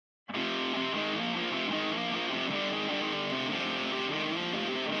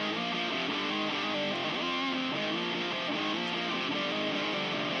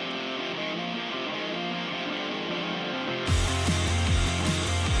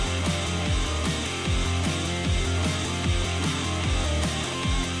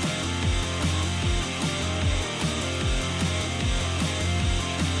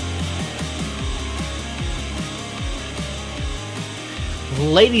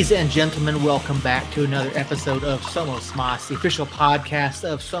Ladies and gentlemen, welcome back to another episode of Somos Moss, the official podcast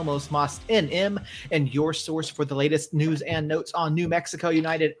of Somos Moss NM, and your source for the latest news and notes on New Mexico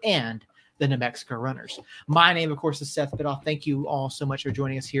United and the New Mexico Runners. My name, of course, is Seth Bidoff. Thank you all so much for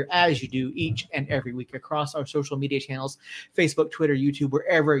joining us here, as you do each and every week across our social media channels, Facebook, Twitter, YouTube,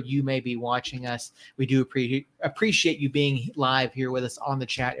 wherever you may be watching us. We do appreciate you being live here with us on the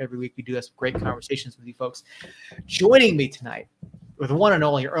chat every week. We do have some great conversations with you folks. Joining me tonight with the one and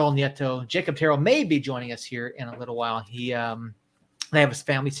only Earl Nieto. Jacob Terrell may be joining us here in a little while. They have a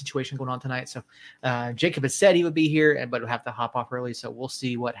family situation going on tonight. So Jacob has said he would be here, but we'll have to hop off early. So we'll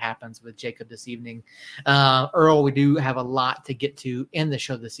see what happens with Jacob this evening. Earl, we do have a lot to get to in the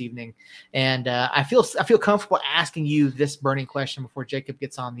show this evening. And I feel comfortable asking you this burning question before Jacob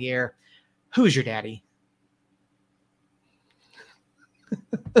gets on the air. Who's your daddy?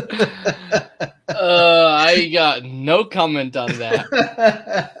 I got no comment on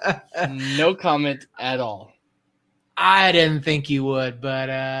that. No comment at all. I didn't think you would, but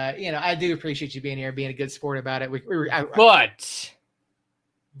I do appreciate you being here, being a good sport about it. But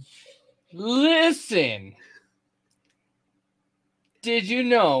listen, did you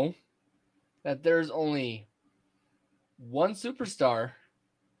know that there's only one superstar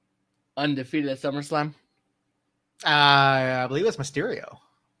undefeated at SummerSlam? I believe it's Mysterio.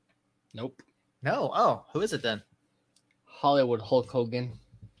 Nope. No. Oh, who is it then? Hollywood Hulk Hogan.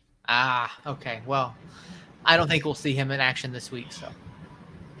 Ah, okay. Well, I don't think we'll see him in action this week. So,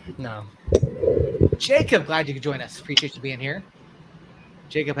 no. Jacob, glad you could join us. Appreciate you being here.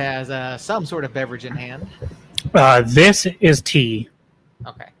 Jacob has some sort of beverage in hand. This is tea.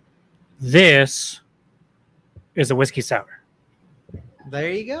 Okay. This is a whiskey sour. There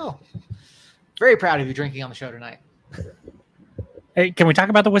you go. Very proud of you drinking on the show tonight. Hey, can we talk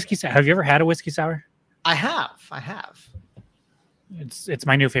about the whiskey sour? Have you ever had a whiskey sour? I have. It's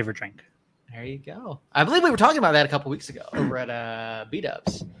my new favorite drink. There you go. I believe we were talking about that a couple weeks ago over at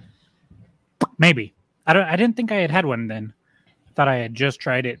B-Dubs. Maybe. I didn't think I had one then. I thought I had just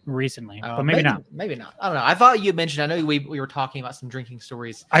tried it recently, but maybe not. Maybe not. I don't know. I thought you mentioned. I know we were talking about some drinking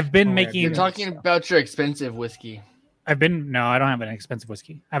stories. I've been making. You're talking about your expensive whiskey. No, I don't have an expensive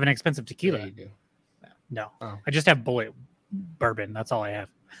whiskey. I have an expensive tequila. Yeah, you do. No, oh. I just have Bullet bourbon. That's all I have.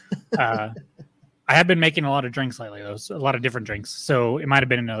 I have been making a lot of drinks lately, though. So a lot of different drinks. So it might have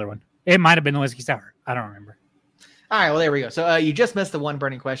been another one. It might have been the whiskey sour. I don't remember. All right, well, there we go. So you just missed the one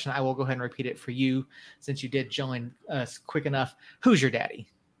burning question. I will go ahead and repeat it for you since you did join us quick enough. Who's your daddy?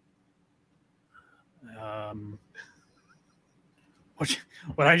 What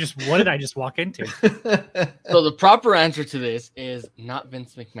did I just walk into? So the proper answer to this is not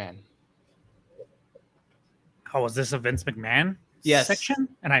Vince McMahon. Oh, was this a Vince McMahon section?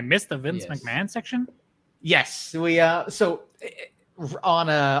 And I missed the Vince McMahon section? Yes. We so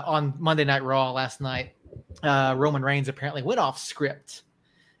on Monday Night Raw last night, Roman Reigns apparently went off script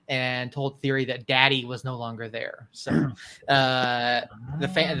and told Theory that Daddy was no longer there. So the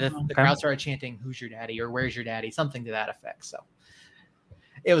crowd started chanting, "Who's your daddy?" or "Where's your daddy?" something to that effect. So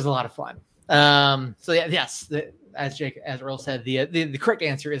it was a lot of fun. So yes, as Earl said, the correct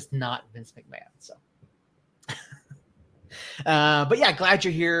answer is not Vince McMahon. So. But yeah, glad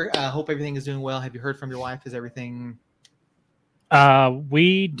you're here. Hope everything is doing well. Have you heard from your wife? Is everything?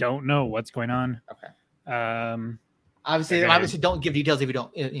 We don't know what's going on. Okay. Obviously, don't give details if you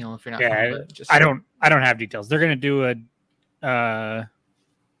don't. If you're not. Yeah, I don't have details. They're gonna do they're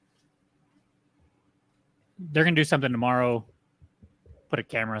gonna do something tomorrow. Put a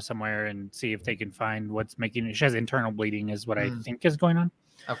camera somewhere and see if they can find what's making it. She has internal bleeding, is what I think is going on.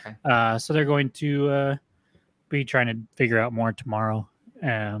 Okay. So they're going to be trying to figure out more tomorrow.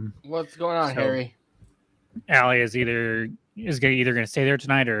 What's going on, Harry? Allie is either going to stay there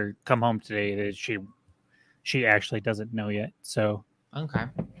tonight or come home today. She actually doesn't know yet. So okay,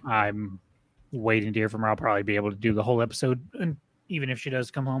 I'm waiting to hear from her. I'll probably be able to do the whole episode, and even if she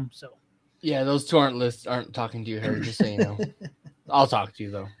does come home. So yeah, those two aren't talking to you, Harry. Just so you know, I'll talk to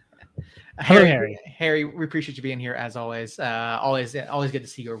you though. Harry, we appreciate you being here as always. Always good to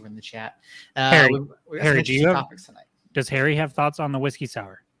see you over in the chat. Harry, do you topics tonight? Does Harry have thoughts on the whiskey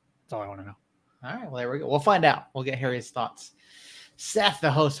sour? That's all I want to know. All right, well there we go. We'll find out. We'll get Harry's thoughts. Seth,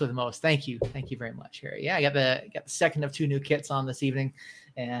 the host with the most. Thank you very much, Harry. Yeah, I got the second of two new kits on this evening,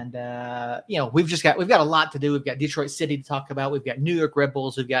 and we've got a lot to do. We've got Detroit City to talk about. We've got New York Red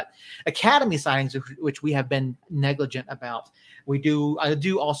Bulls. We've got Academy signings, which we have been negligent about. I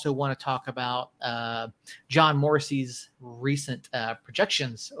do also want to talk about John Morrissey's recent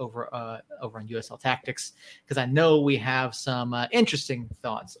projections over on USL Tactics, because I know we have some interesting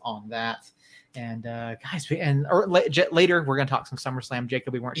thoughts on that. And guys, later we're going to talk some SummerSlam.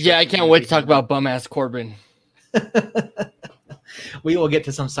 Jacob, we weren't sure. Yeah, I can't wait to talk about bum ass Corbin. We will get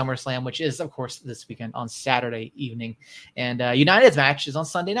to some SummerSlam, which is, of course, this weekend on Saturday evening. And United's match is on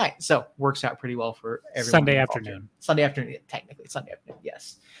Sunday night. So works out pretty well for everyone. Sunday afternoon, technically. Sunday afternoon,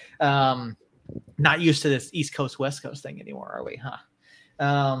 yes. Not used to this East Coast, West Coast thing anymore, are we?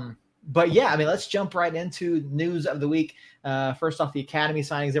 But yeah, I mean, let's jump right into news of the week. First off, the Academy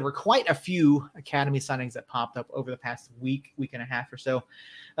signings. There were quite a few Academy signings that popped up over the past week and a half or so.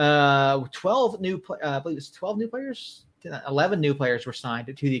 12 new, I believe it's 12 new players. 11 new players were signed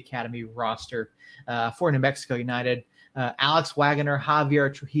to the Academy roster for New Mexico United. Alex Wagner,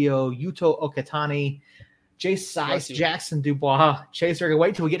 Javier Trujillo, Yuto Okatani, Jace Sice, Jackson Dubois, Chase Ricker.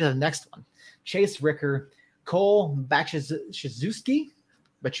 Wait till we get to the next one. Chase Ricker, Cole Bachuzewski.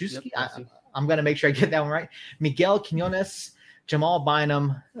 I'm going to make sure I get that one right. Miguel Quinones, Jamal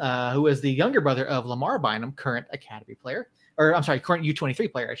Bynum, who is the younger brother of Lamar Bynum, current Academy player, current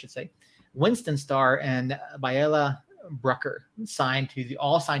U23 player, I should say. Winston Starr and Baela Brucker signed to the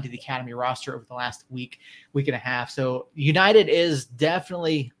Academy roster over the last week and a half. So United is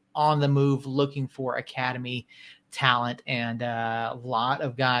definitely on the move, looking for Academy talent, and a lot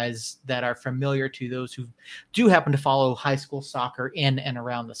of guys that are familiar to those who do happen to follow high school soccer in and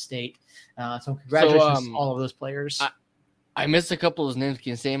around the state. So congratulations to all of those players. I missed a couple of those names. Can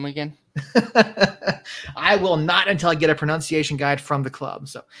you say them again? I will not until I get a pronunciation guide from the club.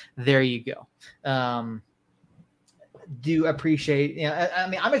 So there you go. Do appreciate, I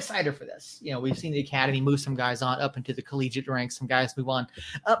mean, I'm excited for this. We've seen the Academy move some guys on up into the collegiate ranks, some guys move on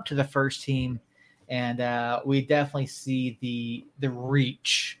up to the first team. And we definitely see the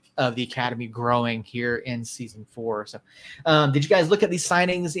reach of the Academy growing here in season 4. So did you guys look at these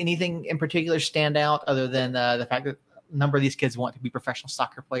signings? Anything in particular stand out other than the fact that a number of these kids want to be professional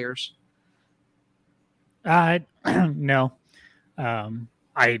soccer players? No.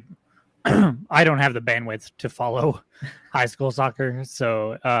 I don't have the bandwidth to follow high school soccer.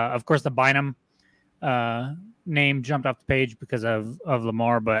 So, of course, the Bynum name jumped off the page because of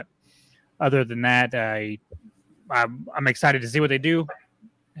Lamar. But other than that, I'm excited to see what they do,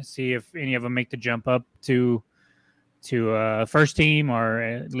 see if any of them make the jump up to first team or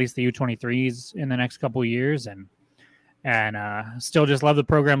at least the U23s in the next couple of years. And still just love the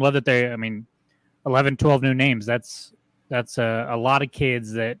program. Love that 11, 12 new names. That's a lot of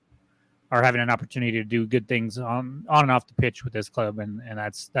kids that are having an opportunity to do good things on and off the pitch with this club, and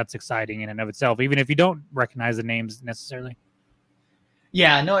that's exciting in and of itself, even if you don't recognize the names necessarily.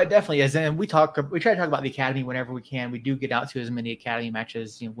 Yeah, no, it definitely is. And we try to talk about the Academy whenever we can. We do get out to as many Academy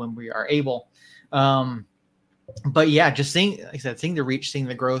matches, when we are able. But yeah, just seeing the reach, seeing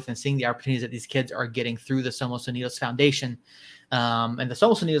the growth, and seeing the opportunities that these kids are getting through the Somos Unidos Foundation. And the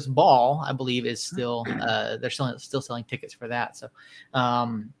Somos Unidos ball, I believe, is still they're still selling tickets for that. So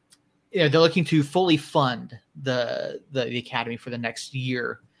they're looking to fully fund the Academy for the next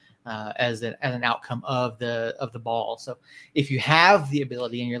year. As an outcome of the ball. So if you have the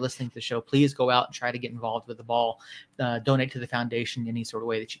ability and you're listening to the show, please go out and try to get involved with the ball, donate to the foundation in any sort of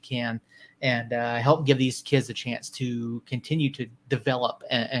way that you can, and help give these kids a chance to continue to develop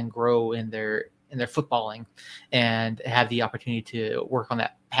and grow in their footballing, and have the opportunity to work on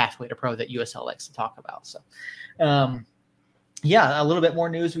that pathway to pro that USL likes to talk about. So yeah, a little bit more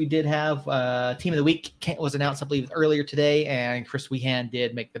news. We did have Team of the Week was announced, I believe, earlier today, and Chris Wehan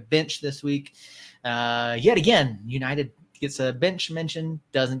did make the bench this week. Yet again, United gets a bench mention,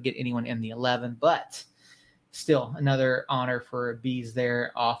 doesn't get anyone in the 11, but still another honor for Bees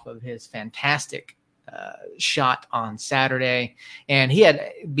there off of his fantastic shot on Saturday. And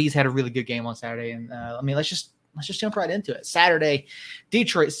Bees had a really good game on Saturday. And let's just jump right into it. Saturday,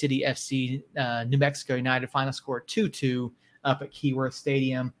 Detroit City FC, New Mexico United, final score 2-2. Up at Keyworth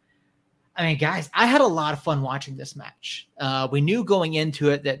Stadium. I mean, guys, I had a lot of fun watching this match. We knew going into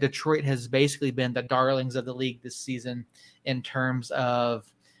it that Detroit has basically been the darlings of the league this season in terms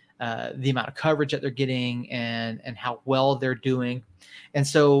of the amount of coverage that they're getting and how well they're doing. And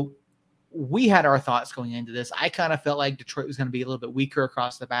so we had our thoughts going into this. I kind of felt like Detroit was going to be a little bit weaker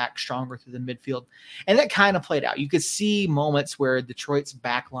across the back, stronger through the midfield. And that kind of played out. You could see moments where Detroit's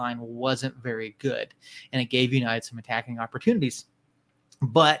back line wasn't very good, and it gave United some attacking opportunities.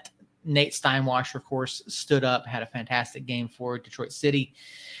 But Nate Steinwasser, of course, stood up, had a fantastic game for Detroit City.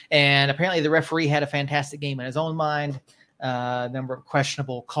 And apparently the referee had a fantastic game in his own mind. A number of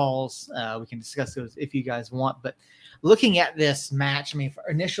questionable calls. We can discuss those if you guys want. But looking at this match, for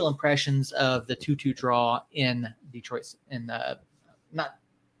initial impressions of the 2-2 draw in Detroit,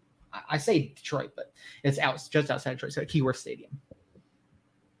 I say Detroit, but it's just outside Detroit, so Keyworth Stadium.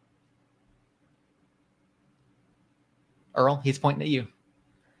 Earl, he's pointing at you.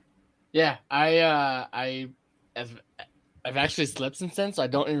 Yeah, I've actually slept since then, so I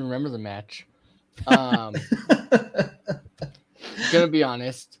don't even remember the match. Gonna be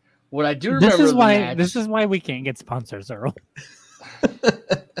honest. What I do remember This is why we can't get sponsors, Earl.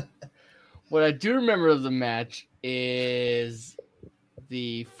 What I do remember of the match is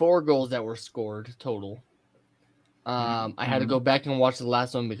the 4 goals that were scored total. I had to go back and watch the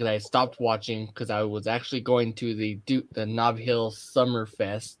last one because I stopped watching because I was actually going to the Nob Hill Summer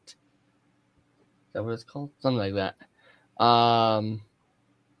Fest. Is that what it's called? Something like that.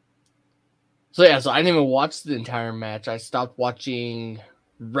 So I didn't even watch the entire match. I stopped watching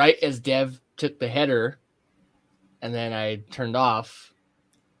right as Dev took the header, and then I turned off.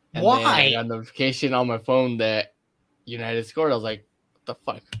 And Why? Then I got a notification on my phone that United scored. I was like, what the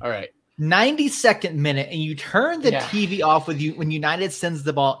fuck? All right. 92nd minute, and you turn the TV off with you when United sends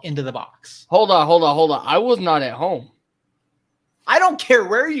the ball into the box. Hold on. I was not at home. I don't care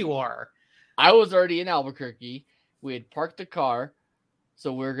where you are. I was already in Albuquerque. We had parked the car,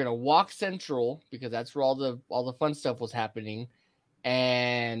 so we were gonna walk Central because that's where all the fun stuff was happening.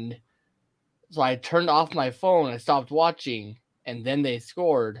 And so I turned off my phone. I stopped watching, and then they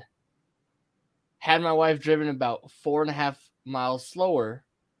scored. Had my wife driven about 4.5 miles slower,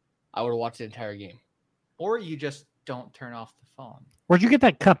 I would have watched the entire game. Or you just don't turn off the phone. Where'd you get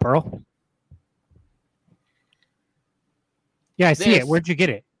that cup, Earl? Yeah, I see it. Where'd you get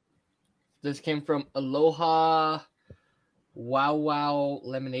it? This came from Aloha Wow Wow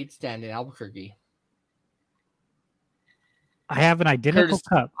Lemonade Stand in Albuquerque. I have an identical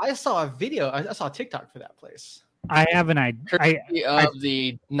cup. I saw a video. I saw a TikTok for that place. I have an of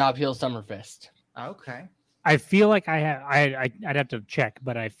the Nob Hill Summerfest. Okay. I feel like I'd have to check,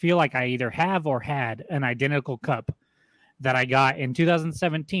 but I feel like I either have or had an identical cup that I got in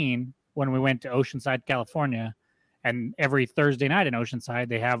 2017 when we went to Oceanside, California. And every Thursday night in Oceanside,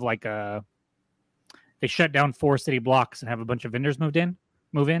 they have they shut down 4 city blocks and have a bunch of vendors move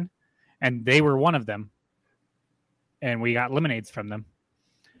in, and they were one of them. And we got lemonades from them.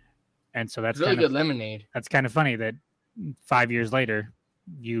 And so that's really good lemonade. That's kind of funny that 5 years later,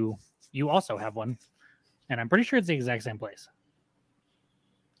 you also have one. And I'm pretty sure it's the exact same place.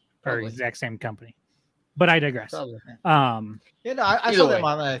 Probably. Or exact same company. But I digress. I saw them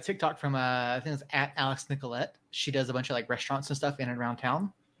on TikTok from I think it's at Alex Nicolette. She does a bunch of restaurants and stuff in and around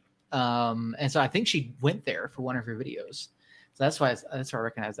town. And so I think she went there for one of her videos. So that's why I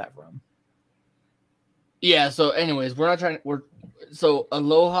recognize that from. Yeah, so anyways, so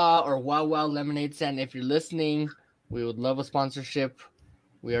Aloha or Wow Wow Lemonade Stand, if you're listening, we would love a sponsorship.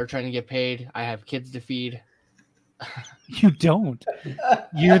 We are trying to get paid. I have kids to feed. You don't.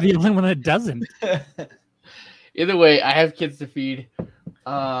 You're the only one that doesn't. Either way, I have kids to feed.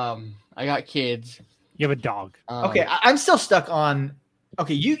 I got kids. You have a dog. Okay, I'm still stuck on.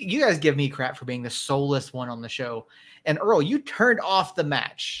 Okay, you guys give me crap for being the soulless one on the show, and Earl, you turned off the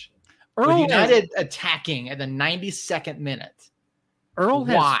match. With United attacking at the 92nd minute.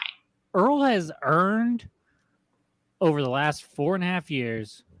 Why? Earl has earned over the last 4.5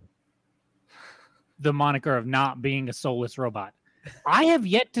 years the moniker of not being a soulless robot. I have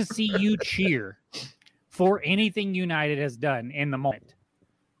yet to see you cheer for anything United has done in the moment.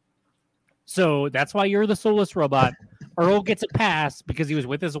 So that's why you're the soulless robot. Earl gets a pass because he was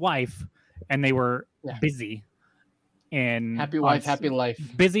with his wife and they were busy. And happy wife, happy life.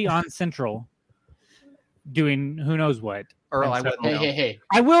 Busy on Central doing who knows what. Earl, I wouldn't know. Hey.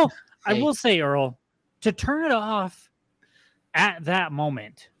 I will say, Earl, to turn it off at that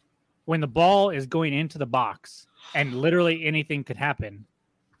moment when the ball is going into the box and literally anything could happen,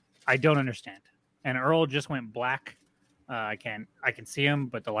 I don't understand. And Earl just went black. I can see him,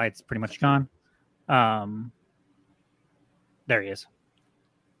 but the light's pretty much gone. There he is.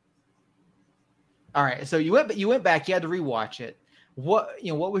 All right, so you went back. You had to rewatch it. What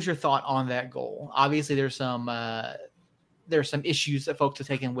was your thought on that goal? Obviously, there's some issues that folks have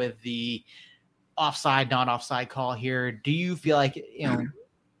taken with the offside, not offside call here. Do you feel like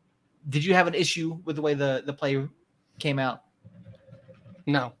did you have an issue with the way the play came out?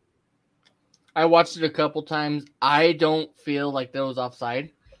 No, I watched it a couple times. I don't feel like that was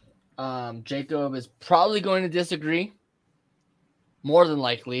offside. Jacob is probably going to disagree. More than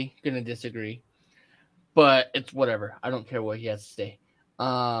likely, going to disagree. But it's whatever. I don't care what he has to say.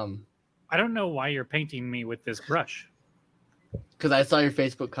 I don't know why you're painting me with this brush. Because I saw your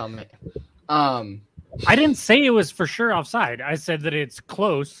Facebook comment. I didn't say it was for sure offside. I said that it's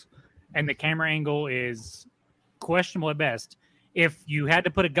close and the camera angle is questionable at best. If you had to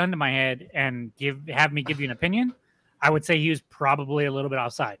put a gun to my head and have me give you an opinion, I would say he was probably a little bit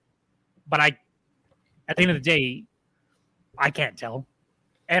offside. But at the end of the day, I can't tell.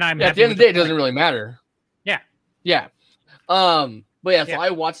 And I'm at the end of the day, it doesn't really matter. Yeah. Yeah. But yeah, so Yeah. I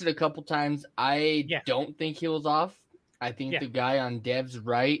watched it a couple times. I don't think he was off. I think the guy on Dev's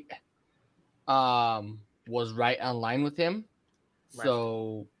right was right on line with him. Left.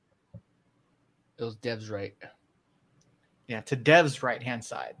 So it was Dev's right. Yeah, to Dev's right-hand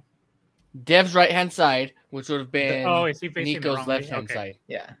side. Dev's right-hand side, which would have been is he facing Nico's left-hand side.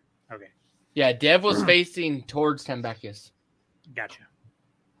 Yeah. Okay. Yeah, Dev was facing towards Tambakis. Gotcha.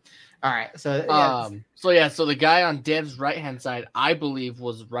 All right. So so the guy on Dev's right-hand side, I believe,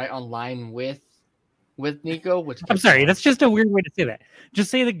 was right on line with Nico. Which I'm sorry, that's just a weird way to say that. Just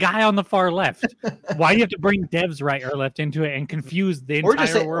say the guy on the far left. Why do you have to bring Dev's right or left into it and confuse the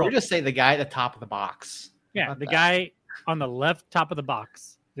entire world? Or just say the guy at the top of the box. Yeah, the guy on the left top of the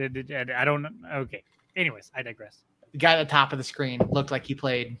box. I don't know. Okay. Anyways, I digress. The guy at the top of the screen looked like he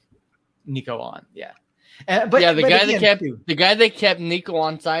played Nico on. Yeah. The guy that kept Nico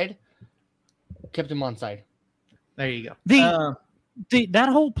on side kept him on side. There you go. That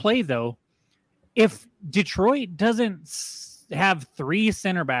whole play though, if Detroit doesn't have 3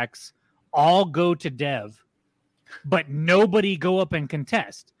 center backs all go to Dev, but nobody go up and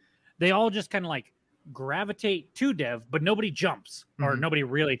contest, they all just kind of like gravitate to Dev, but nobody jumps or nobody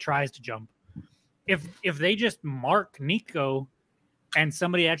really tries to jump. If they just mark Nico and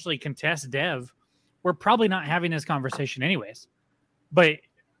somebody actually contests Dev, we're probably not having this conversation anyways. But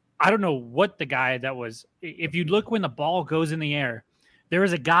I don't know what the guy that was. If you look when the ball goes in the air, there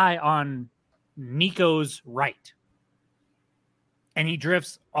is a guy on Nico's right. And he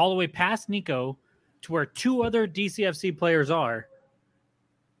drifts all the way past Nico to where 2 other DCFC players are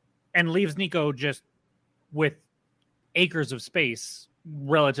and leaves Nico just with acres of space,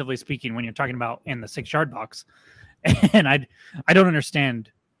 relatively speaking, when you're talking about in the 6-yard box. And I don't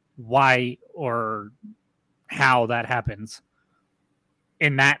understand why or how that happens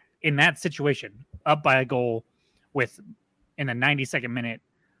in that situation, up by a goal in the 92nd minute.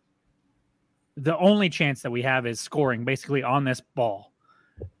 The only chance that we have is scoring basically on this ball,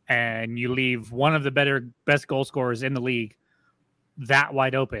 and you leave one of the best goal scorers in the league that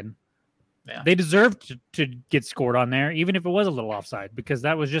wide open. Yeah. They deserved to get scored on there, even if it was a little offside, because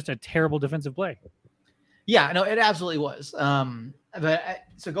that was just a terrible defensive play. Yeah, no, it absolutely was.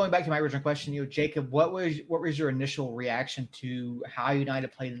 So going back to my original question, Jacob, what was your initial reaction to how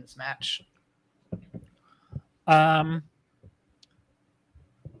United played in this match?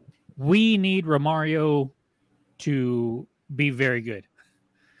 We need Romario to be very good.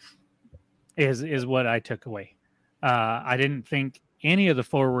 Is what I took away. I didn't think any of the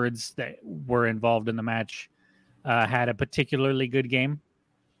forwards that were involved in the match had a particularly good game.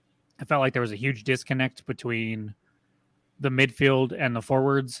 I felt like there was a huge disconnect between the midfield and the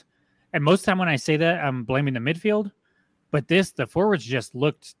forwards. And most of the time when I say that, I'm blaming the midfield. But the forwards just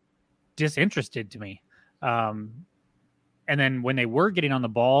looked disinterested to me. And then when they were getting on the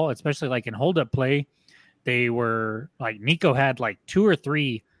ball, especially like in hold-up play, they were like Nico had like 2 or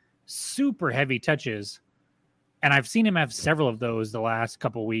 3 super heavy touches. And I've seen him have several of those the last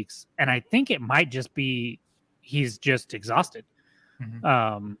couple of weeks. And I think it might just be he's just exhausted. Mm-hmm.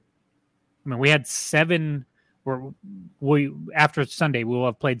 I mean, we had 7. After Sunday, we will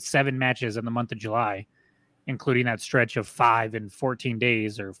have played 7 matches in the month of July, including that stretch of 5 and 14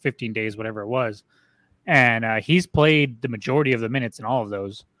 days or 15 days, whatever it was. And he's played the majority of the minutes in all of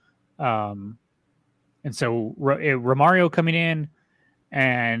those. And so Romario coming in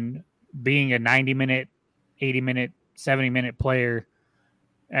and being a 90-minute, 80-minute, 70-minute player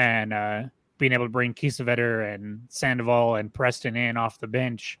and being able to bring Kiesewetter and Sandoval and Preston in off the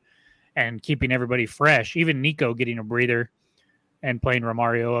bench and keeping everybody fresh, even Nico getting a breather and playing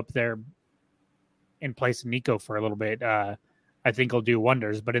Romario up there in place of Nico for a little bit, I think will do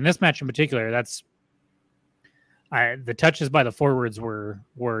wonders. But in this match in particular, the touches by the forwards were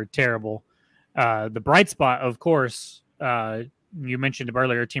terrible. The bright spot, of course, you mentioned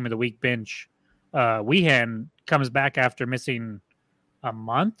earlier, Team of the Week bench. Weehan comes back after missing a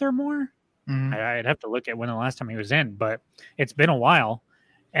month or more. Mm-hmm. I'd have to look at when the last time he was in, but it's been a while.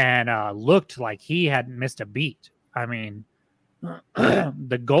 And looked like he hadn't missed a beat. I mean,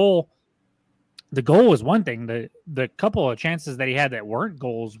 the goal was one thing. The couple of chances that he had that weren't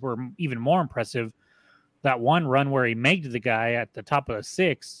goals were even more impressive. That one run where he megged the guy at the top of the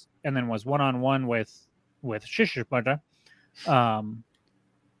 6 and then was 1-on-1 with Shishapata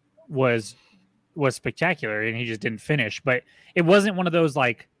was spectacular, and he just didn't finish. But it wasn't one of those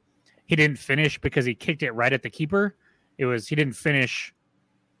like he didn't finish because he kicked it right at the keeper. It was he didn't finish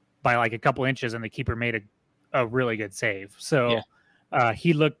by like a couple inches, and the keeper made a really good save. So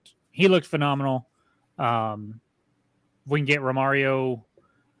he looked phenomenal. we can get Romario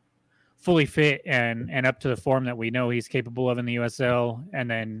fully fit and up to the form that we know he's capable of in the USL, and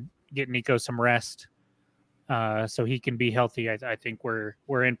then get Nico some rest so he can be healthy, I think we're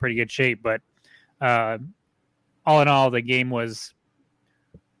in pretty good shape. But all in all, the game was,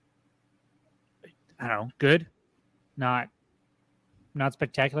 I don't know, good, not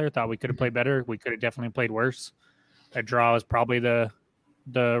spectacular. Thought we could have played better. We could have definitely played worse. A draw is probably the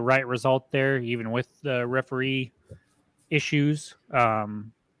right result there, even with the referee issues.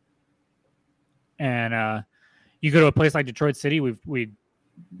 And you go to a place like Detroit City. We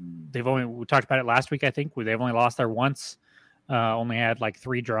talked about it last week. I think they've only lost there once. Only had like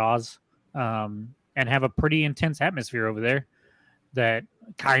 3 draws, and have a pretty intense atmosphere over there that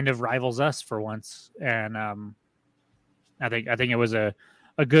kind of rivals us for once. And I think it was a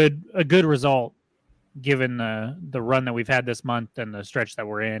good result given the run that we've had this month and the stretch that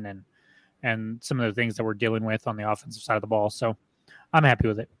we're in, and some of the things that we're dealing with on the offensive side of the ball. So I'm happy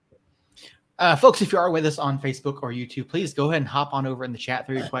with it. Folks, if you are with us on Facebook or YouTube, please go ahead and hop on over in the chat,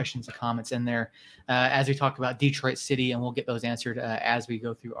 throw your questions and comments in there as we talk about Detroit City, and we'll get those answered as we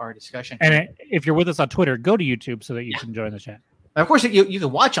go through our discussion. And if you're with us on Twitter, go to YouTube so that you can join the chat. Of course, you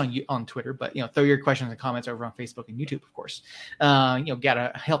can watch on Twitter, but throw your questions and comments over on Facebook and YouTube. Of course, got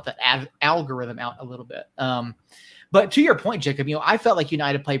to help that algorithm out a little bit. But to your point, Jacob, I felt like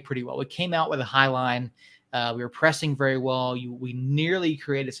United played pretty well. We came out with a high line. We were pressing very well. We nearly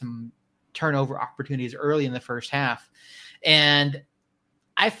created some turnover opportunities early in the first half, and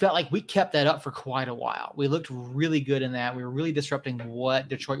I felt like we kept that up for quite a while. We looked really good in that. We were really disrupting what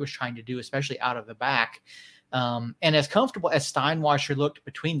Detroit was trying to do, especially out of the back. And as comfortable as Steinwasser looked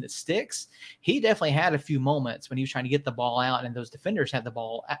between the sticks, he definitely had a few moments when he was trying to get the ball out, and those defenders had the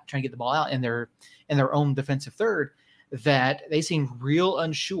ball, trying to get the ball out in their own defensive third, that they seemed real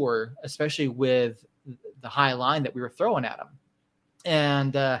unsure, especially with the high line that we were throwing at them.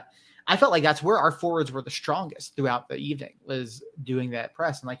 And I felt like that's where our forwards were the strongest throughout the evening, was doing that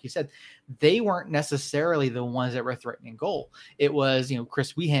press. And like you said, they weren't necessarily the ones that were threatening goal. It was,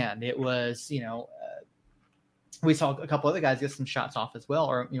 Chris Wehan. It was, we saw a couple other guys get some shots off as well,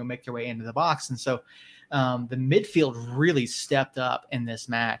 or, make their way into the box. And so the midfield really stepped up in this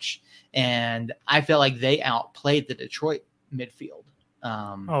match. And I felt like they outplayed the Detroit midfield.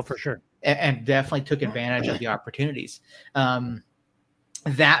 For sure. And definitely took advantage of the opportunities.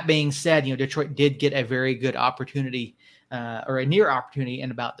 That being said, Detroit did get a very good opportunity or a near opportunity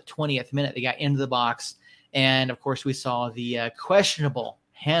in about the 20th minute. They got into the box. And, of course, we saw the questionable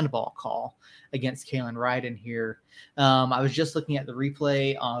handball call against Kalen Wright in here. I was just looking at the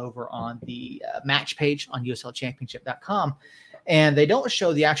replay over on the match page on USLChampionship.com, and they don't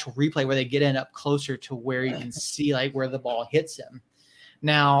show the actual replay where they get in up closer to where you can see like where the ball hits him.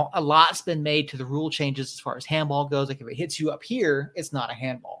 Now, a lot's been made to the rule changes as far as handball goes. Like if it hits you up here, it's not a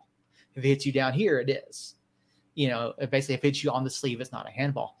handball. If it hits you down here, it is. Basically, if it hits you on the sleeve, it's not a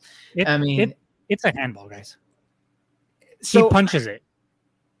handball. It's a handball, guys. So he punches it.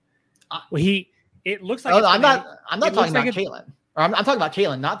 It looks like. I'm not talking about Kalen. Or I'm talking about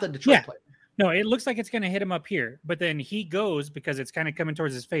Kalen, not the Detroit player. No, it looks like it's going to hit him up here, but then he goes, because it's kind of coming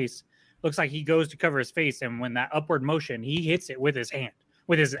towards his face. Looks like he goes to cover his face, and when that upward motion, he hits it with his hand,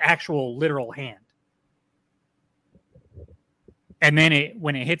 with his actual literal hand. And then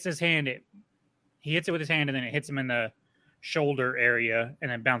when it hits his hand, he hits it with his hand, and then it hits him in the shoulder area,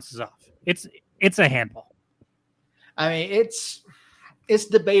 and then bounces off. It's a handball. I mean, it's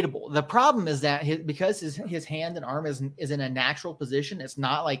debatable. The problem is that because his hand and arm is in a natural position, it's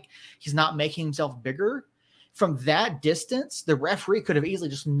not like he's not making himself bigger. From that distance, the referee could have easily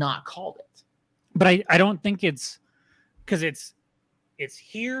just not called it. But I don't think it's because it's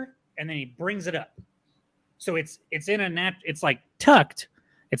here, and then he brings it up. So it's in it's like tucked.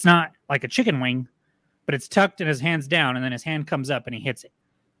 It's not like a chicken wing, but it's tucked and his hand's down, and then his hand comes up and he hits it.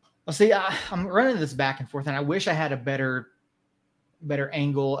 Well, see, I'm running this back and forth, and I wish I had a better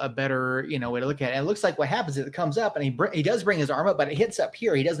angle, a better way to look at it. It looks like what happens is it comes up, and he does bring his arm up, but it hits up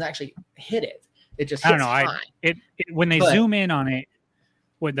here. He doesn't actually hit it. It just hits high. When they zoom in on it,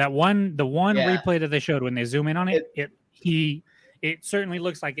 with the one replay that they showed, when they zoom in on it, it certainly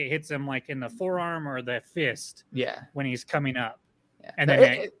looks like it hits him like in the forearm or the fist. Yeah, when he's coming up, and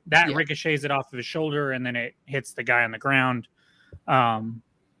then ricochets it off of his shoulder, and then it hits the guy on the ground.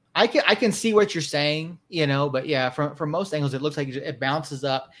 I can see what you're saying, but yeah, from most angles, it looks like it bounces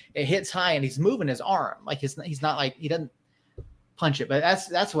up, it hits high, and he's moving his arm. Like he's not like he doesn't punch it, but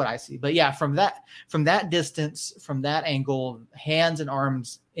that's what I see. But yeah, from that distance, from that angle, hands and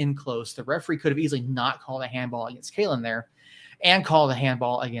arms in close, the referee could have easily not called a handball against Kalen there, and called a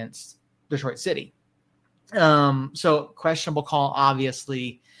handball against Detroit City. So questionable call,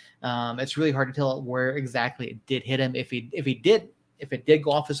 obviously. It's really hard to tell where exactly it did hit him. If it did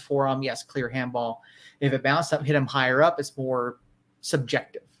go off his forearm, yes, clear handball. If it bounced up, hit him higher up, it's more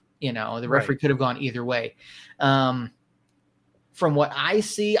subjective. The referee could have gone either way. From what I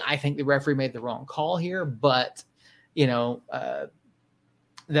see, I think the referee made the wrong call here, but the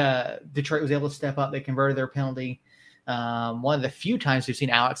Detroit was able to step up. They converted their penalty. One of the few times we've seen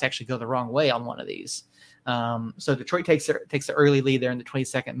Alex actually go the wrong way on one of these. So Detroit takes the early lead there in the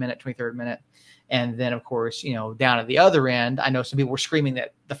 23rd minute. And then, of course, down at the other end, I know some people were screaming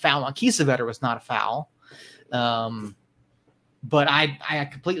that the foul on Kiesewetter was not a foul. But I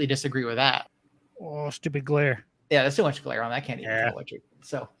completely disagree with that. Oh, stupid glare. Yeah, there's so much glare on that. I can't even tell what you're.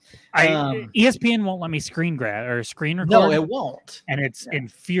 So ESPN won't let me screen record. No, it won't. And it's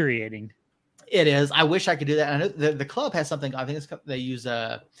infuriating. It is. I wish I could do that. I know the club has something. I think they use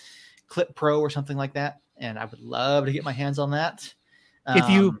a Clip Pro or something like that, and I would love to get my hands on that.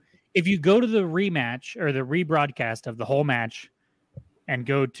 If you go to the rematch or the rebroadcast of the whole match, and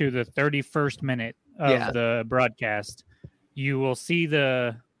go to the 31st minute of the broadcast, you will see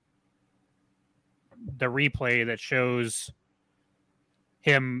the replay that shows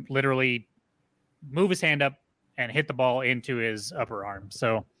him literally move his hand up and hit the ball into his upper arm.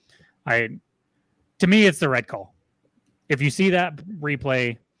 So to me, it's the red call. If you see that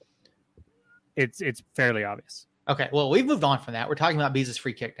replay, it's fairly obvious. Okay. Well, we've moved on from that. We're talking about Bees'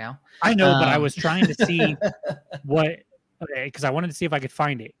 free kick now. I know, but I was trying to see because I wanted to see if I could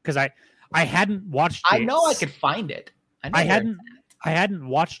find it. Because I hadn't watched it. I know I could find it. I hadn't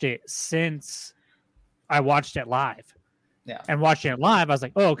watched it since I watched it live. Yeah. And watching it live, I was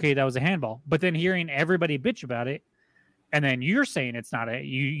like, oh, okay, that was a handball. But then hearing everybody bitch about it, and then you're saying it's not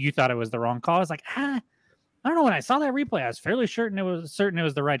you thought it was the wrong call. I was like, I don't know. When I saw that replay, I was fairly certain it was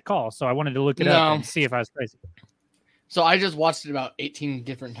the right call. So I wanted to look it up and see if I was crazy. So I just watched it about 18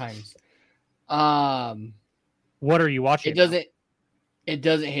 different times. What are you watching? It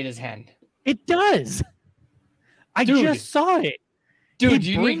doesn't hit his hand. It does. I just saw it. Dude,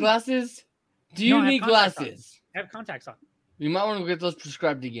 do you need glasses? Do you need glasses? I have contacts on. You might want to get those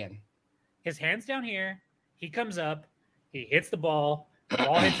prescribed again. His hand's down here. He comes up. He hits the ball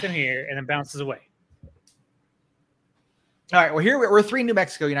hits him here, and then bounces away. All right, well, here we're three New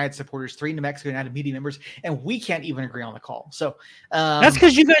Mexico United supporters, three New Mexico United media members, and we can't even agree on the call. So that's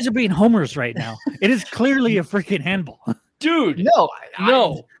because you guys are being homers right now. It is clearly a freaking handball. Dude, no.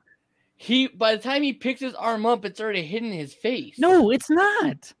 By the time he picks his arm up, it's already hitting his face. No, it's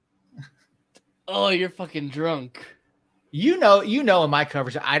not. Oh, you're fucking drunk. You know in my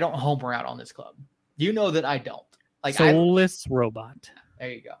coverage, I don't homer out on this club. You know that I don't. Like soulless robot.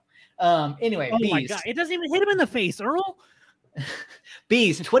 There you go. Anyway, oh Bees. My God, it doesn't even hit him in the face, Earl.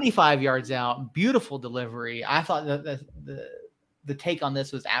 Bees 25 yards out, beautiful delivery. I thought that the take on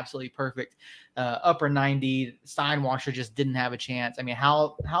this was absolutely perfect. Upper 90, Steinwasser just didn't have a chance. I mean,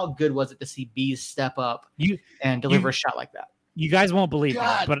 how good was it to see Bees step up and deliver a shot like that? You guys won't believe me,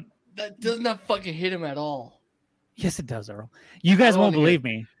 but that does not fucking hit him at all. Yes, it does, Earl. You guys won't believe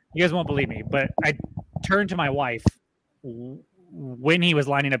me. You guys won't believe me, but I turned to my wife when he was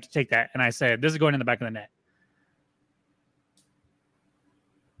lining up to take that, and I said, "This is going in the back of the net."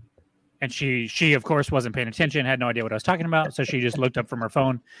 And she of course wasn't paying attention, had no idea what I was talking about, so she just looked up from her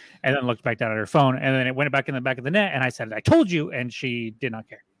phone and then looked back down at her phone, and then it went back in the back of the net, and I said, "I told you," and she did not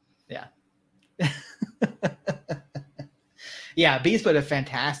care. Yeah. Yeah, Bees put a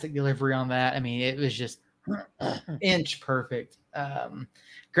fantastic delivery on that. I mean, it was just inch perfect.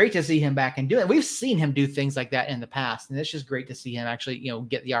 Great to see him back and do it. We've seen him do things like that in the past, and it's just great to see him actually,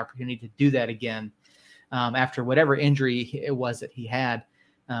 get the opportunity to do that again after whatever injury it was that he had.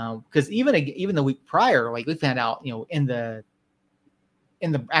 Because even the week prior, like we found out, in the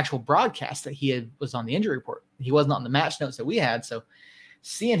actual broadcast that he was on the injury report. He wasn't on the match notes that we had. So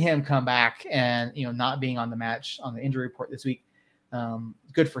seeing him come back and not being on the injury report this week,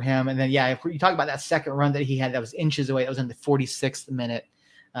 good for him. And then if you talk about that second run that he had, that was inches away. That was in the 46th minute,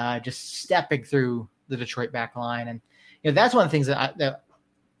 just stepping through the Detroit back line. And that's one of the things that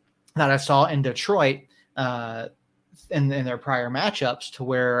I saw in Detroit. In their prior matchups, to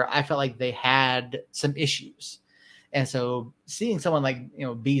where I felt like they had some issues. And so seeing someone like,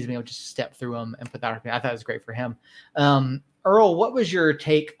 Bees being able to just step through them and put that opportunity, I thought it was great for him. Earl, what was your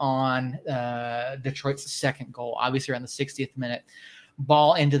take on Detroit's second goal? Obviously around the 60th minute,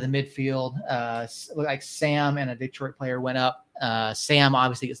 ball into the midfield. Like Sam and a Detroit player went up. Sam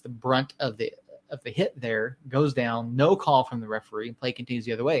obviously gets the brunt of the hit there, goes down, no call from the referee, and play continues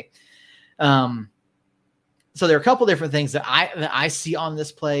the other way. So there are a couple different things that I see on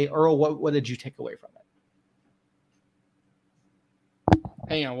this play. Earl, what did you take away from it?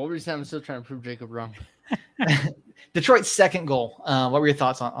 Hang on, what were you saying? I'm still trying to prove Jacob wrong. Detroit's second goal. What were your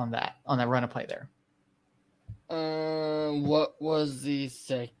thoughts on that run of play there? What was the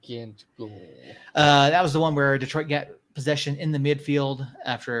second goal? That was the one where Detroit got possession in the midfield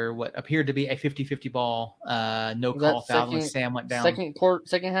after what appeared to be a 50-50 ball. No call foul when Sam went down.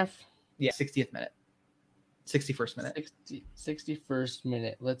 Second half? Yeah, 60th minute. 61st minute. 61st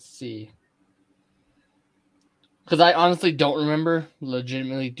minute. Let's see. Because I honestly don't remember.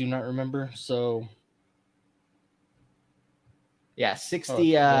 Legitimately do not remember. So yeah,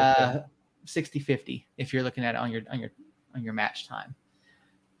 60-50 if you're looking at it on your match time.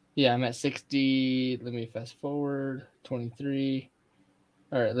 Yeah, I'm at 60. Let me fast forward. 23.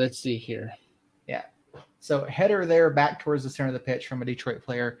 All right, let's see here. Yeah. So header there back towards the center of the pitch from a Detroit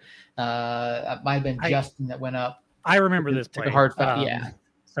player. It might have been Justin that went up. I remember this play. Took a hard foul. Yeah.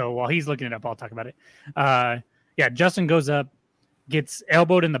 So while he's looking it up, I'll talk about it. Yeah, Justin goes up, gets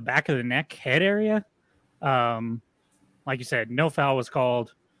elbowed in the back of the neck, head area. Like you said, no foul was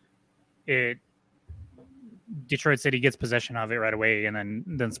called. Detroit City gets possession of it right away and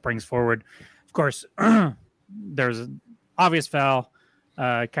then springs forward. Of course, there's an obvious foul,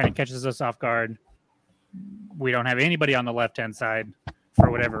 kind of catches us off guard. We don't have anybody on the left-hand side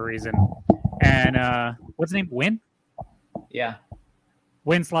for whatever reason. And what's his name? Wynn? Yeah.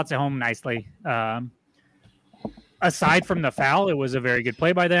 Wynn slots it home nicely. Aside from the foul, it was a very good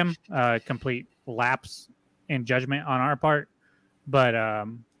play by them. Complete lapse in judgment on our part. But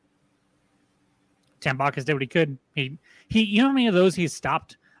Tambakis did what he could. He you know how many of those he's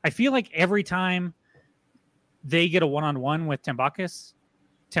stopped? I feel like every time they get a one-on-one with Tambakis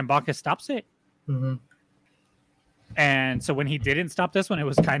stops it. Mm-hmm. And so when he didn't stop this one, it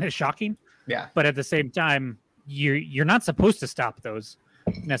was kind of shocking. Yeah. But at the same time, you're not supposed to stop those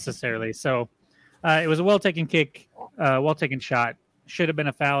necessarily. So it was a well-taken kick, well-taken shot. Should have been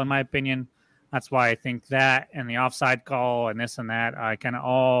a foul in my opinion. That's why I think that and the offside call and this and that kind of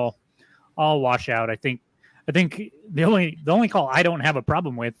all wash out. I think the only call I don't have a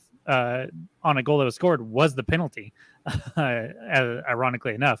problem with on a goal that was scored was the penalty.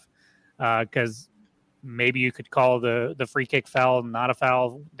 Ironically enough, because maybe you could call the free kick foul not a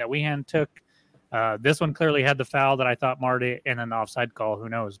foul that Wehan took. This one clearly had the foul that I thought marred it, and then the offside call. Who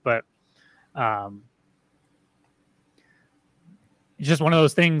knows? But it's just one of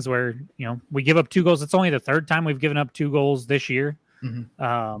those things where we give up 2 goals. It's only the third time we've given up 2 goals this year.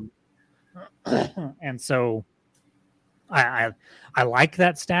 Mm-hmm. And so I like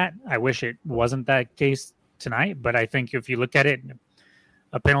that stat. I wish it wasn't that case tonight, but I think if you look at it,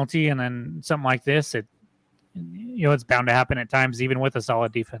 a penalty and then something like this, it's bound to happen at times, even with a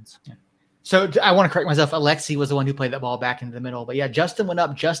solid defense. Yeah. So I want to correct myself. Alexi was the one who played that ball back into the middle, but yeah, Justin went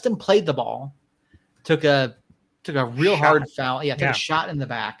up. Justin played the ball, took a real hard foul. Yeah, took a shot in the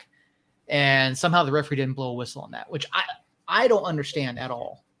back, and somehow the referee didn't blow a whistle on that, which I don't understand at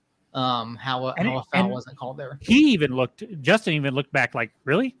all. How a foul wasn't called there. Justin even looked back like,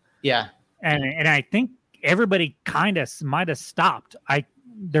 really? Yeah. And I think everybody kind of might have stopped.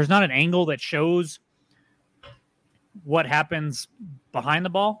 There's not an angle that shows what happens behind the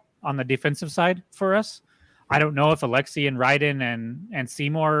ball on the defensive side for us. I don't know if Alexi and Ryden and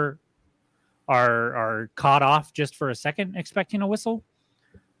Seymour are caught off just for a second expecting a whistle,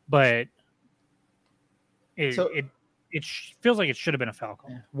 but it feels like it should have been a foul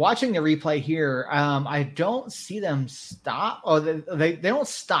call. Watching the replay here, I don't see them stop. Oh, they don't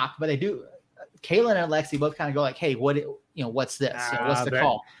stop, but they do. Kalen and Alexi both kind of go like, "Hey, what's this? What's the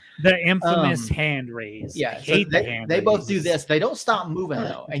call?" The infamous hand raise. Yeah, they both do this. They don't stop moving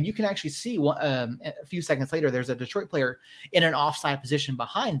though, and you can actually see a few seconds later. There's a Detroit player in an offside position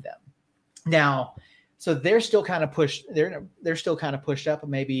behind them. Now, so they're still kind of pushed. They're still kind of pushed up,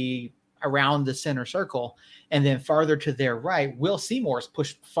 maybe around the center circle, and then farther to their right, Will Seymour's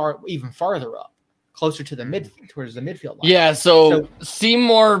pushed even farther up, closer to the towards the midfield line. Yeah, so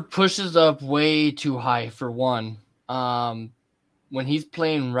Seymour pushes up way too high for one. When he's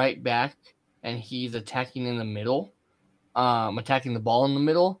playing right back and he's attacking in the middle, attacking the ball in the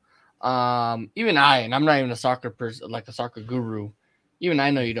middle, even and I'm not even a soccer person, like a soccer guru, even I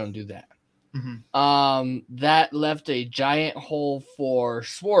know you don't do that. Mm-hmm. That left a giant hole for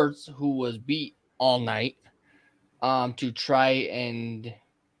Schwartz, who was beat all night, to try and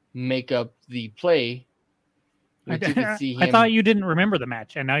make up the play. I thought you didn't remember the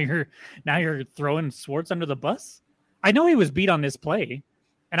match, and now you're throwing Schwartz under the bus. I know he was beat on this play,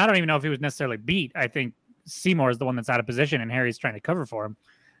 and I don't even know if he was necessarily beat. I think Seymour is the one that's out of position, and Harry's trying to cover for him.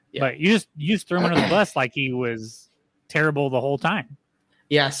 Yeah. But you just threw him under the bus like he was terrible the whole time.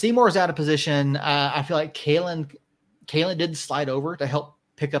 Yeah, Seymour's out of position. I feel like Kalen did slide over to help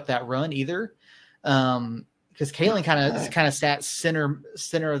pick up that run either. Because Kalen kind of sat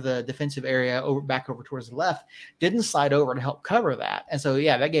center of the defensive area back over towards the left, didn't slide over to help cover that. And so,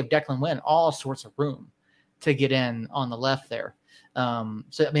 yeah, that gave Declan Wynn all sorts of room to get in on the left there.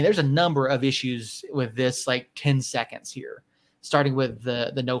 So, I mean, there's a number of issues with this, like 10 seconds here, starting with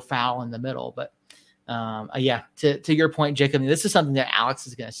the no foul in the middle. But yeah, to your point, Jacob, I mean, this is something that Alex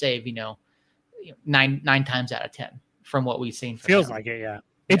is going to save, nine times out of 10 from what we've seen. Feels like it, yeah.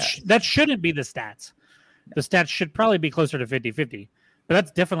 That shouldn't be the stats. The stats should probably be closer to 50-50, but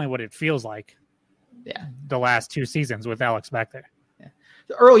that's definitely what it feels like. Yeah, the last 2 seasons with Alex back there. Yeah.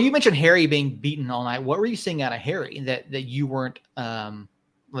 So Earl, you mentioned Harry being beaten all night. What were you seeing out of Harry that you weren't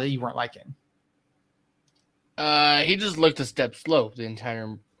liking? He just looked a step slow the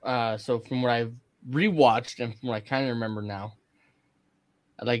entire. So from what I've rewatched and from what I kind of remember now,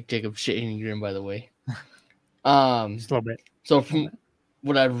 I like Jacob shitting grin, by the way. Just a little bit. So from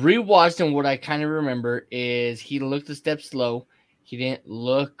what I've rewatched and what I kind of remember is he looked a step slow. He didn't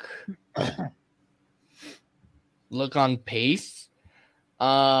look on pace.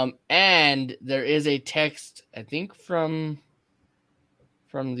 And there is a text, I think, from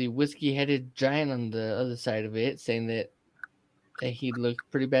the whiskey-headed giant on the other side of it saying that he looked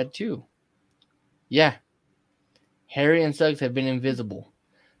pretty bad too. Yeah. Harry and Suggs have been invisible.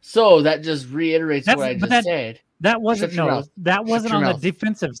 So that just reiterates what I just said. That wasn't on the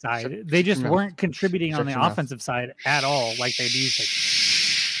defensive side. They just weren't contributing on the offensive side at all, like they do.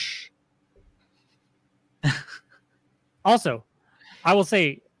 Also, I will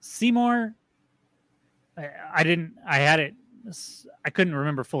say Seymour. I couldn't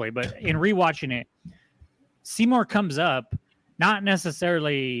remember fully, but in rewatching it, Seymour comes up not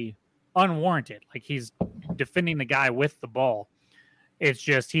necessarily unwarranted, like he's defending the guy with the ball. It's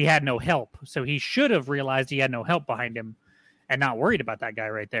just he had no help. So he should have realized he had no help behind him and not worried about that guy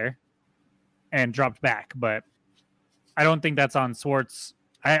right there and dropped back. But I don't think that's on Swartz.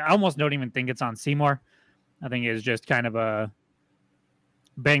 I almost don't even think it's on Seymour. I think it's just kind of a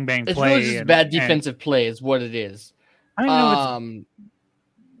bang play. It's really just bad defensive play is what it is. I don't know.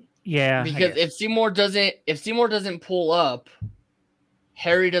 Yeah. Because if Seymour doesn't pull up,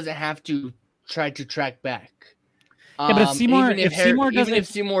 Harry doesn't have to try to track back. Yeah, but if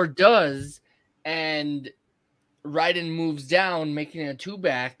Seymour does and Ryden moves down, making it a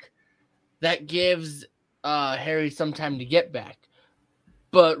 2-back, that gives Harry some time to get back.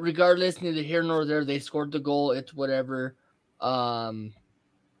 But regardless, neither here nor there, they scored the goal. It's whatever. We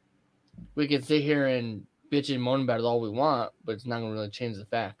can sit here and bitch and moan about it all we want, but it's not going to really change the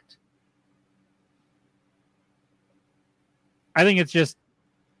fact. I think it's just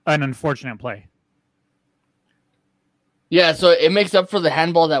an unfortunate play. Yeah, so it makes up for the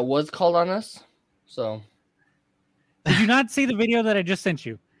handball that was called on us. So, did you not see the video that I just sent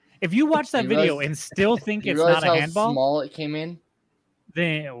you? If you watch that video and still think it's not a handball, how small it came in.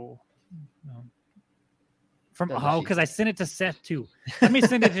 Then because I sent it to Seth too. Let me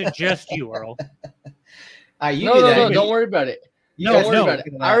send it to just you, Earl. No, don't worry about it. Don't worry about it.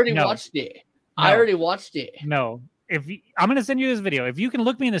 I already watched it. I already watched it. No, I'm going to send you this video. If you can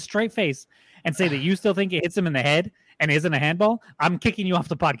look me in the straight face and say that you still think it hits him in the head and isn't a handball, I'm kicking you off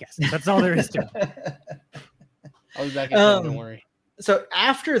the podcast. That's all there is to it. I'll be back in time, don't worry. So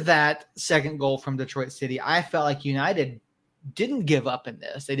after that second goal from Detroit City, I felt like United didn't give up in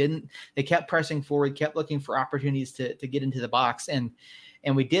this. They kept pressing forward, kept looking for opportunities to get into the box. And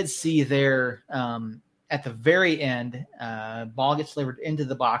we did see there at the very end, ball gets delivered into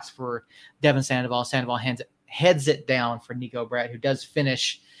the box for Devin Sandoval. Sandoval heads it down for Nico Brett, who does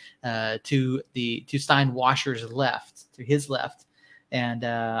finish to Stein Washer's left, to his left. And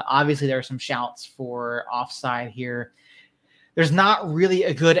obviously there are some shouts for offside here. There's not really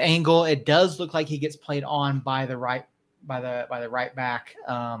a good angle. It does look like he gets played on by the right back.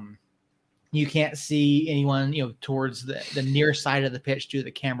 You can't see anyone, towards the near side of the pitch due to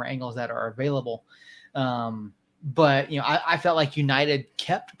the camera angles that are available. But I felt like United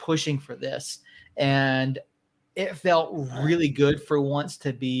kept pushing for this, and it felt really good for once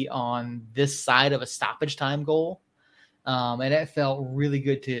to be on this side of a stoppage time goal. And it felt really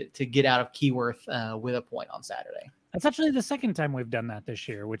good to get out of Keyworth with a point on Saturday. That's actually the second time we've done that this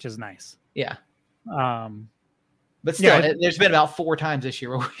year, which is nice. Yeah. But still, there's been about 4 times this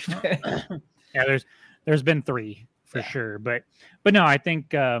year where we've been. Yeah, there's been 3 for sure. But no, I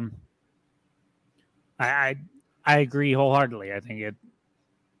think I agree wholeheartedly. I think it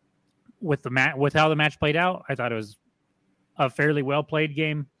with how the match played out, I thought it was a fairly well played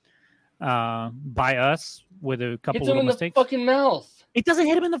game by us with a couple little mistakes. Hits him in the fucking mouth. It doesn't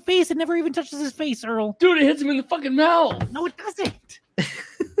hit him in the face. It never even touches his face, Earl. Dude, it hits him in the fucking mouth. No, it doesn't.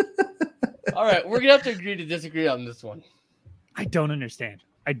 All right, we're gonna have to agree to disagree on this one. I don't understand.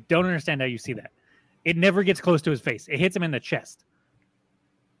 I don't understand how you see that. It never gets close to his face. It hits him in the chest.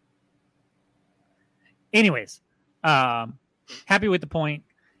 Anyways, happy with the point.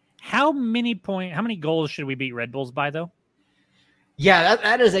 How many goals should we beat Red Bulls by, though? Yeah,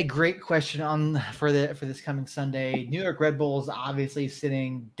 that is a great question for this coming Sunday. New York Red Bulls obviously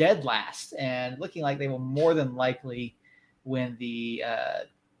sitting dead last and looking like they will more than likely win the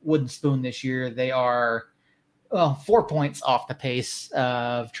Wooden Spoon this year. They are 4 points off the pace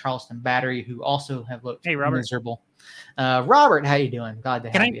of Charleston Battery, who also have looked miserable. Robert, how you doing? Glad to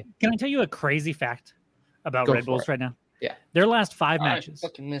have you. Can I tell you a crazy fact about Red Bulls right now? Yeah. Their last 5 matches. I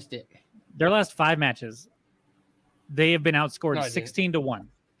fucking missed it. Their last 5 matches, they have been outscored 16-1.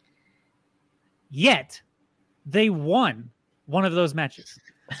 Yet, they won one of those matches.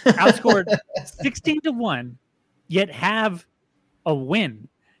 Outscored 16-1, yet have a win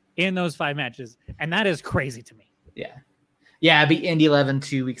in those 5 matches. And that is crazy to me. Yeah. Yeah, I beat Indy 11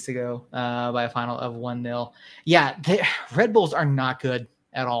 2 weeks ago by a final of 1-0. Yeah, Red Bulls are not good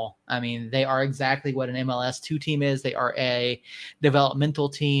at all. I mean, they are exactly what an MLS 2 team is. They are a developmental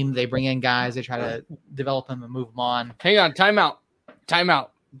team. They bring in guys, they try to develop them and move them on. Hang on, timeout.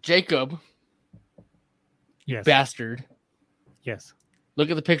 Jacob. Yes. Bastard. Yes. Look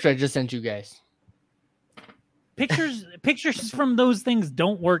at the picture I just sent you guys. Pictures from those things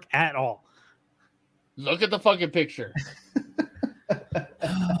don't work at all. Look at the fucking picture.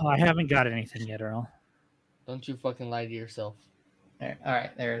 I haven't got anything yet, Earl. Don't you fucking lie to yourself. All right,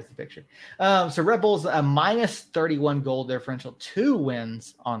 there's the picture. So Red Bulls a minus 31 goal differential, 2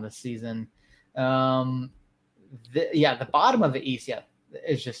 wins on the season. The bottom of the East,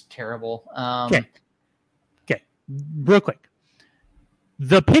 is just terrible. Okay, real quick.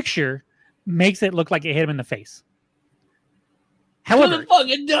 The picture makes it look like it hit him in the face. However, it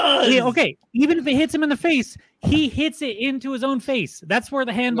fucking does. Yeah, okay, even if it hits him in the face, he hits it into his own face. That's where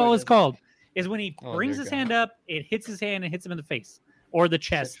the handball is called. Is when he brings his hand up, it hits his hand and hits him in the face or the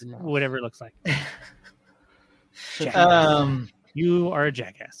chest, whatever it looks like. You are a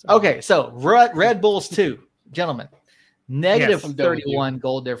jackass. Okay, so Red Bulls 2, gentlemen, negative 31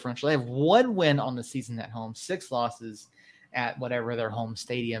 goal differential. They have 1 win on the season at home, 6 losses at whatever their home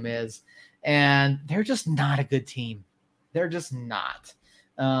stadium is, and they're just not a good team. They're just not.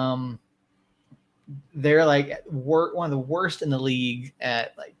 They're like one of the worst in the league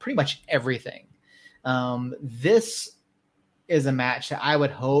at like pretty much everything. This is a match that I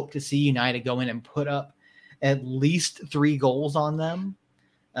would hope to see United go in and put up at least 3 goals on them.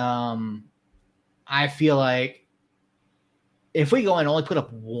 I feel like if we go in and only put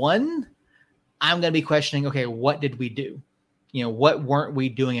up 1, I'm going to be questioning, okay, what did we do? What weren't we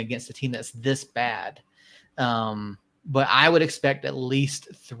doing against a team that's this bad? But I would expect at least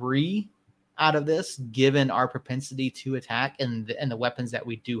 3 out of this, given our propensity to attack and the weapons that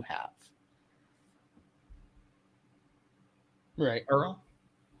we do have. Right, Earl?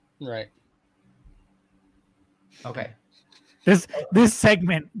 Right. Okay. This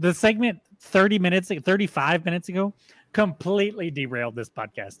segment, 35 minutes ago, completely derailed this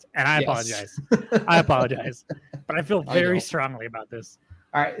podcast, and I apologize. I apologize, but I feel very strongly about this.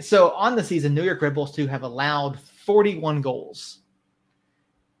 All right. So on the season, New York Red Bulls 2 have allowed 41 goals.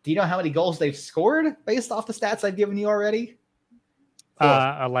 Do you know how many goals they've scored based off the stats I've given you already?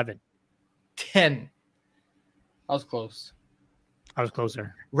 11. 10. I was close. I was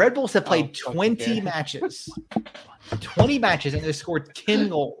closer. Red Bulls have played 20 matches. 20 matches, and they scored 10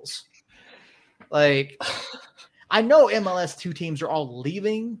 goals. Like, I know MLS 2 teams are all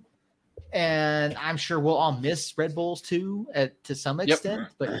leaving, and I'm sure we'll all miss Red Bulls too to some extent,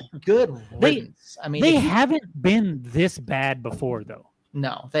 but good riddance. They haven't been this bad before, though.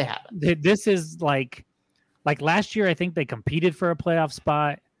 No, they haven't. This is like last year. I think they competed for a playoff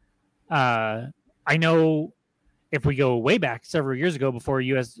spot. I know if we go way back several years ago, before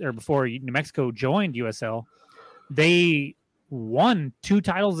New Mexico joined USL, they won 2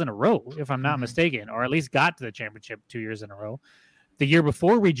 titles in a row, if I'm not mistaken, or at least got to the championship 2 years in a row. The year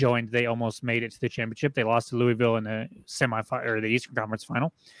before we joined, they almost made it to the championship. They lost to Louisville in the semifinal or the Eastern Conference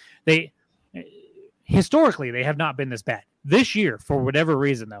final. Historically, they have not been this bad. This year, for whatever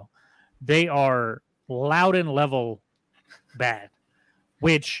reason, though, they are Loudon level bad,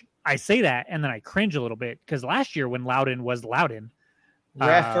 which I say that and then I cringe a little bit because last year when Loudon was Loudon,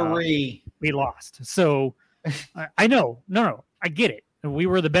 referee, we lost. So I know, no, I get it. We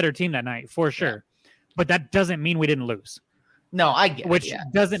were the better team that night for sure, but that doesn't mean we didn't lose. No, I get it. Which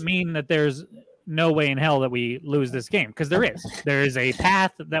doesn't mean that there's no way in hell that we lose this game, because there is. There is a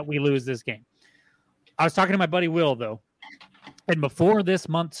path that we lose this game. I was talking to my buddy Will, though, and before this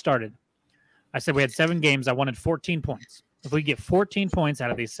month started, I said we had 7 games. I wanted 14 points. If we get 14 points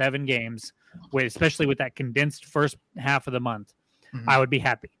out of these 7 games, especially with that condensed first half of the month, I would be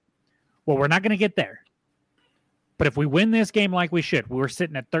happy. Well, we're not going to get there. But if we win this game like we should, we're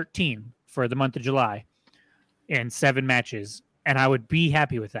sitting at 13 for the month of July in 7 matches, and I would be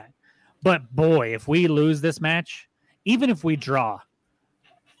happy with that. But boy, if we lose this match, even if we draw,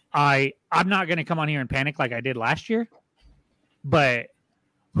 I'm not going to come on here and panic like I did last year. But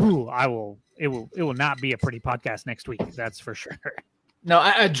I will. It will not be a pretty podcast next week. That's for sure. No,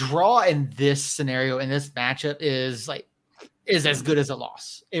 a draw in this scenario, in this matchup, is as good as a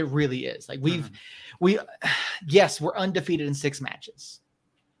loss. It really is. Like yes, we're undefeated in 6 matches,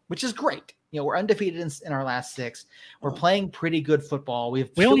 which is great. We're undefeated in our last 6. We're playing pretty good football. We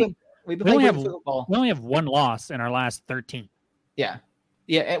only have 1 loss in our last 13. Yeah,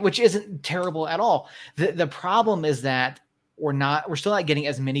 which isn't terrible at all. The problem is that we're still not getting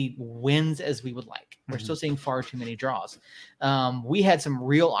as many wins as we would like. We're still seeing far too many draws. We had some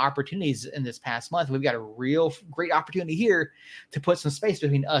real opportunities in this past month. We've got a real great opportunity here to put some space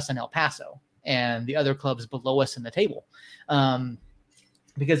between us and El Paso and the other clubs below us in the table.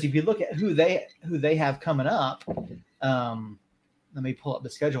 Because if you look at who they have coming up, let me pull up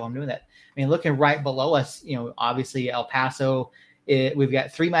the schedule. I'm doing that. I mean, looking right below us, obviously El Paso, we've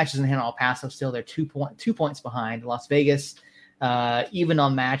got 3 matches in hand on El Paso still. They're 2 points behind. Las Vegas, even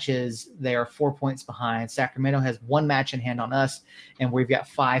on matches, they are 4 points behind. Sacramento has 1 match in hand on us, and we've got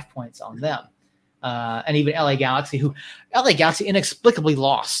 5 points on them. And even LA Galaxy inexplicably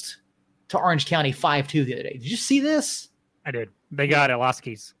lost to Orange County 5-2 the other day. Did you see this? I did. They got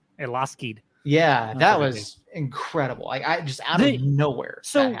Elaski'd. Yeah, that was incredible. I just out of nowhere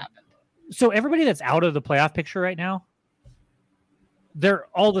that happened. So everybody that's out of the playoff picture right now, they're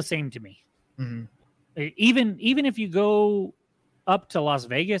all the same to me. Mm-hmm. Even if you go up to Las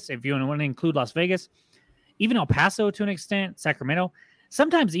Vegas, if you want to include Las Vegas, even El Paso to an extent, Sacramento,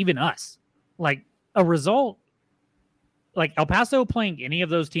 sometimes even us. Like a result, like El Paso playing any of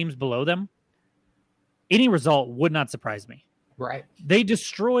those teams below them, any result would not surprise me. Right. They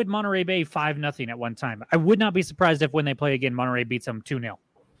destroyed Monterey Bay 5-0 at one time. I would not be surprised if when they play again, Monterey beats them 2-0.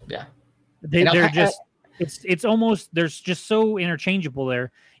 Yeah. They're just... It's almost, there's just so interchangeable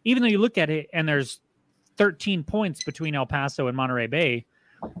there. Even though you look at it and there's 13 points between El Paso and Monterey Bay,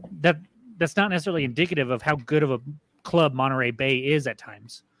 that's not necessarily indicative of how good of a club Monterey Bay is at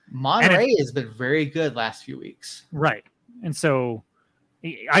times. Monterey has been very good last few weeks. Right. And so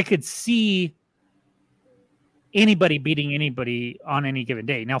I could see anybody beating anybody on any given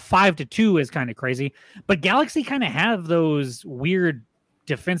day. Now 5-2 is kind of crazy, but Galaxy kind of have those weird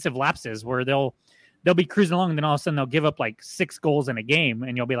defensive lapses where they'll be cruising along, and then all of a sudden they'll give up like 6 goals in a game,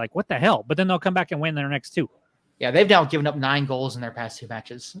 and you'll be like, what the hell? But then they'll come back and win their next 2. Yeah, they've now given up 9 goals in their past 2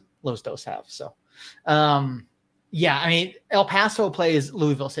 matches. Los Dos have. So, yeah, I mean, El Paso plays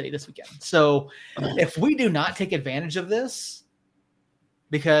Louisville City this weekend. So if we do not take advantage of this,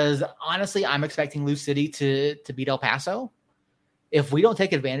 because honestly, I'm expecting Lou City to beat El Paso. If we don't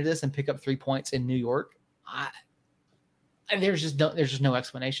take advantage of this and pick up 3 points in New York, there's just no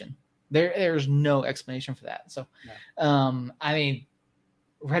explanation. There's no explanation for that. So, I mean,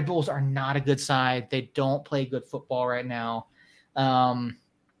 Red Bulls are not a good side. They don't play good football right now.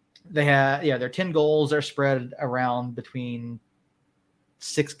 They're 10 goals. They're spread around between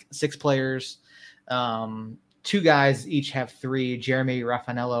six players. 2 guys each have 3, Jeremy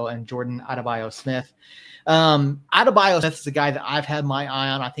Raffanello and Jordan Adebayo Smith. Adebayo Smith is a guy that I've had my eye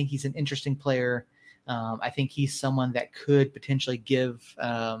on. I think he's an interesting player. I think he's someone that could potentially give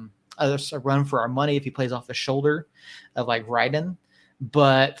others a run for our money if he plays off the shoulder of like Ryden.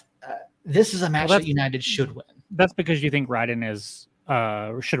 But this is a match that United should win. That's because you think Ryden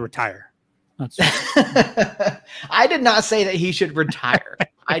should retire. I did not say that he should retire.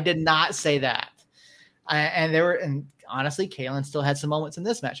 I did not say that. And honestly, Kalen still had some moments in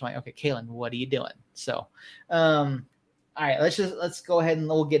this match. I'm like, okay, Kalen, what are you doing? So, all right, let's go ahead and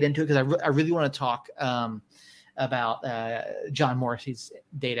we'll get into it because I really want to talk about John Morrissey's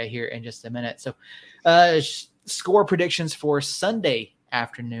data here in just a minute. So, score predictions for Sunday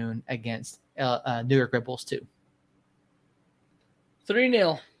afternoon against New York Red Bulls 2.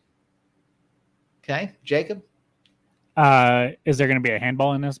 3-0. Okay, Jacob. Is there going to be a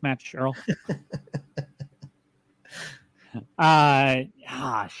handball in this match, Earl?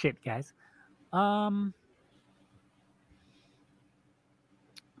 Shit, guys.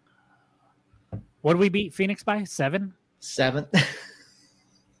 What did we beat Phoenix by? 7? 7.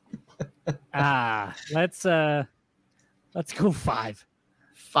 Let's go 5.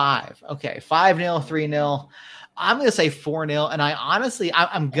 5. Okay, 5-0, 3-0. I'm going to say 4-0. And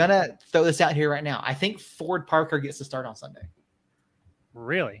I'm going to throw this out here right now. I think Ford Parker gets to start on Sunday.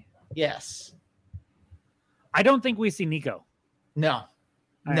 Really? Yes. I don't think we see Nico. No.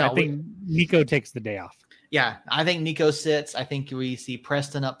 I think Nico takes the day off. Yeah, I think Nico sits. I think we see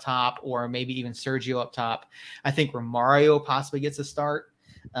Preston up top, or maybe even Sergio up top. I think Romario possibly gets a start.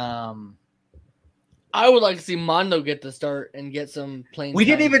 I would like to see Mondo get the start and get some playing. We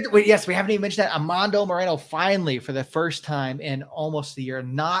haven't even mentioned that Armando Moreno finally, for the first time in almost a year,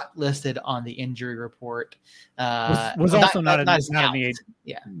 not listed on the injury report. Was also not in the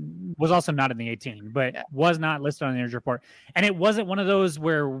 18, but yeah. Was not listed on the injury report. And it wasn't one of those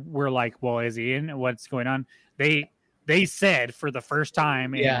where we're like, well, is he in? What's going on? They said for the first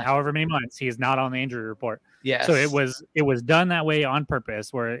time in however many months he is not on the injury report. Yes. So it was done that way on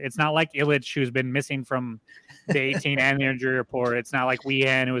purpose, where it's not like Illich, who's been missing from the 18 and the injury report. It's not like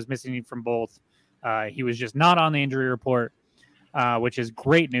Weehan, who was missing from both. He was just not on the injury report, which is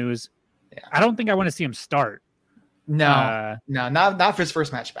great news. Yeah. I don't think I want to see him start. No, not for his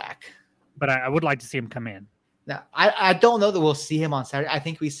first match back. But I would like to see him come in. No, I don't know that we'll see him on Saturday. I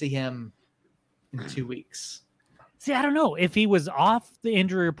think we see him in 2 weeks. See, I don't know. If he was off the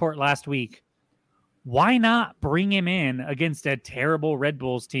injury report last week, why not bring him in against a terrible Red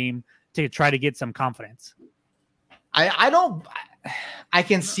Bulls team to try to get some confidence? I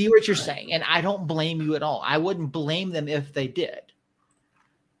can see what you're saying, and I don't blame you at all. I wouldn't blame them if they did.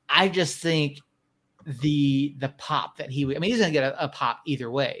 I just think the pop that he's going to get a pop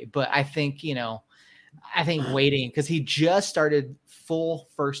either way, but I think waiting, because he just started full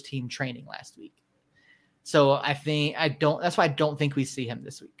first team training last week. So that's why I don't think we see him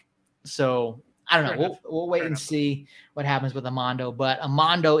this week. So I don't know. We'll wait and see what happens with Armando, but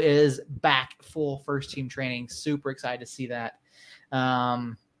Armando is back full first team training. Super excited to see that. But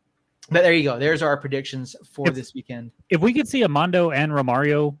there you go. There's our predictions for this weekend. If we could see Armando and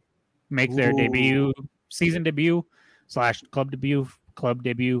Romario make their season debut / club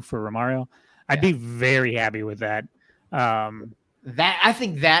debut for Romario, I'd be very happy with that. I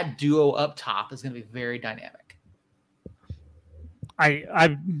think that duo up top is going to be very dynamic.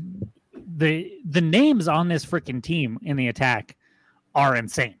 The names on this freaking team in the attack are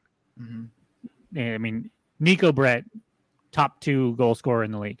insane. Mm-hmm. I mean, Nico Brett, top 2 goal scorer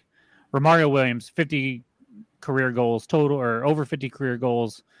in the league. Romario Williams, 50 career goals total, or over 50 career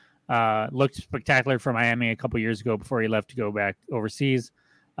goals. Looked spectacular for Miami a couple years ago before he left to go back overseas.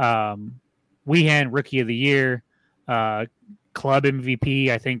 Weehan, rookie of the year. Club MVP,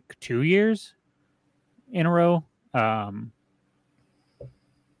 I think 2 years in a row.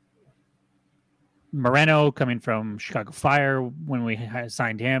 Moreno coming from Chicago Fire when we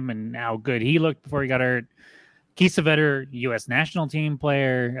signed him, and how good he looked before he got hurt. Kiesewetter, U.S. national team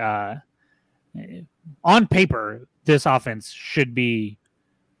player. On paper, this offense should be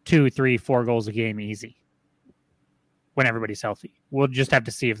 2, 3, 4 goals a game easy when everybody's healthy. We'll just have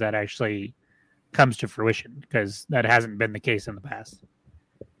to see if that actually comes to fruition, because that hasn't been the case in the past.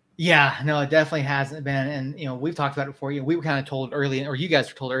 Yeah, no, it definitely hasn't been. And, we've talked about it before. We were kind of told early, or you guys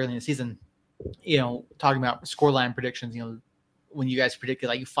were told early in the season, talking about scoreline predictions, when you guys predicted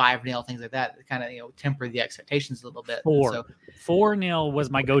like 5-0, things like that, kind of, temper the expectations a little bit. 4-0 was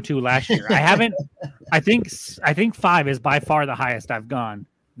my go-to last year. I think 5 is by far the highest I've gone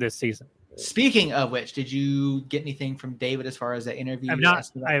this season. Speaking of which, did you get anything from David as far as that interview?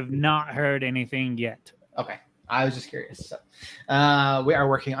 I have not heard anything yet. Okay. I was just curious. So, we are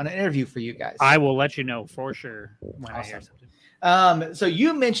working on an interview for you guys. I will let you know for sure when I hear something. So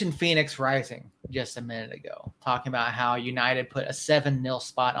you mentioned Phoenix Rising just a minute ago, talking about how United put a 7-0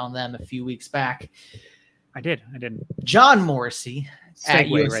 spot on them a few weeks back. I did. John Morrissey at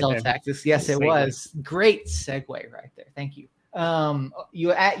USL right Tactics. Yes, it was. Great segue right there. Thank you.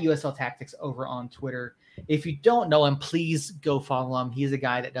 You at USL Tactics over on Twitter. If you don't know him, please go follow him. He's a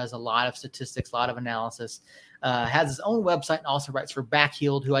guy that does a lot of statistics, a lot of analysis, has his own website, and also writes for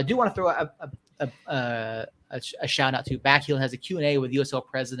Backheeled, who I do want to throw a shout out to. Backheeled has a Q&A with USL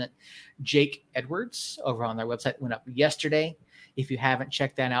President Jake Edwards over on their website. It went up yesterday. If you haven't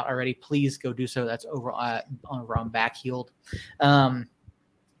checked that out already, please go do so. That's over on Backheeled.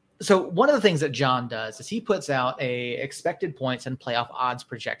 So one of the things that John does is he puts out a expected points and playoff odds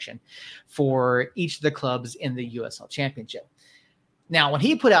projection for each of the clubs in the USL Championship. Now, when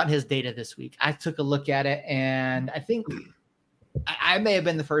he put out his data this week, I took a look at it, and I think I may have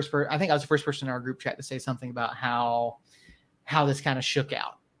been the first person. I think I was the first person in our group chat to say something about how this kind of shook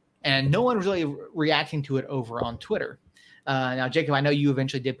out, and no one was really reacting to it over on Twitter. Now, Jacob, I know you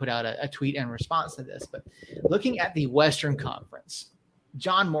eventually did put out a tweet in response to this, but looking at the Western Conference,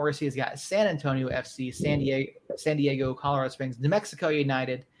 John Morrissey has got San Antonio FC, San Diego, Colorado Springs, New Mexico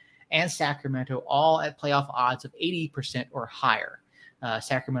United, and Sacramento, all at playoff odds of 80% or higher.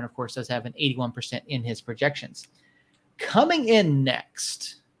 Sacramento, of course, does have an 81% in his projections. Coming in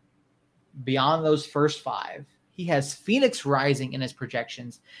next, beyond those first five, he has Phoenix Rising in his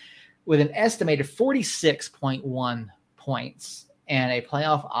projections with an estimated 46.1 points and a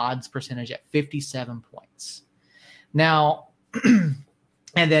playoff odds percentage at 57 points. Now,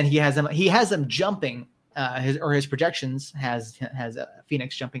 and then he has them jumping. His projections has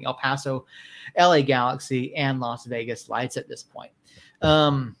Phoenix jumping El Paso, LA Galaxy, and Las Vegas Lights at this point.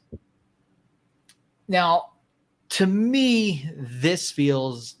 Now, to me, this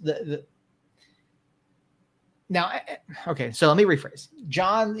feels okay. So let me rephrase.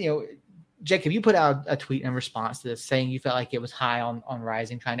 John, Jacob, you put out a tweet in response to this saying you felt like it was high on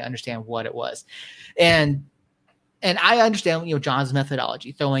Rising, trying to understand what it was, and I understand, John's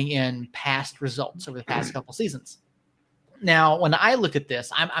methodology, throwing in past results over the past couple seasons. Now, when I look at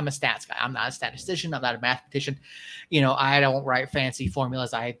this, I'm a stats guy. I'm not a statistician. I'm not a mathematician. I don't write fancy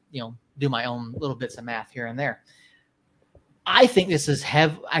formulas. I, do my own little bits of math here and there. I think this is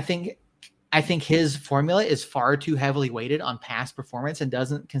I think his formula is far too heavily weighted on past performance and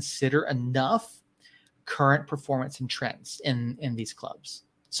doesn't consider enough current performance and trends in these clubs.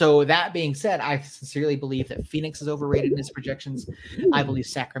 So that being said, I sincerely believe that Phoenix is overrated in his projections. I believe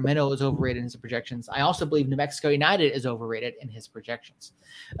Sacramento is overrated in his projections. I also believe New Mexico United is overrated in his projections.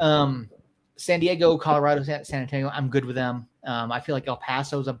 San Diego, Colorado, San Antonio, I'm good with them. I feel like El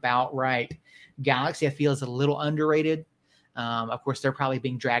Paso is about right. Galaxy, I feel, is a little underrated. Of course, they're probably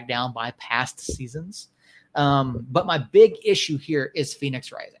being dragged down by past seasons. But my big issue here is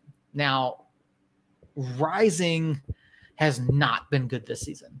Phoenix Rising. Now, Rising has not been good this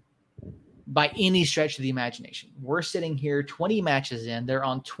season by any stretch of the imagination. We're sitting here 20 matches in. They're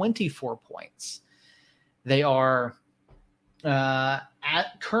on 24 points. They are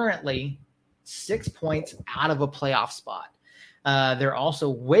currently 6 points out of a playoff spot. They're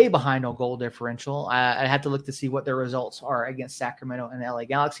also way behind on goal differential. I had to look to see what their results are against Sacramento and LA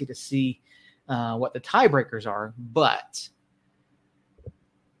Galaxy to see what the tiebreakers are. But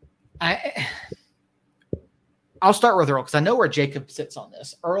I'll start with Earl because I know where Jacob sits on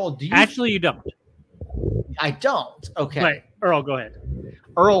this. Earl, do you actually? You don't. I don't. Okay, right. Earl, go ahead.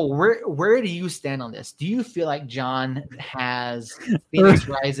 Earl, where do you stand on this? Do you feel like John has Phoenix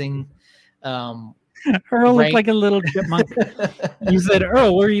Rising? Earl looked like a little chipmunk. You said,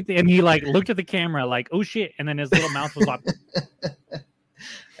 "Earl, where are you?" And he looked at the camera like, "Oh shit!" And then his little mouth was up.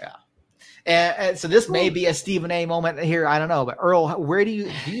 Yeah. And so this may be a Stephen A. moment here. I don't know, but Earl, where do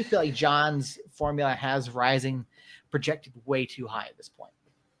you feel like John's formula has Rising projected way too high at this point?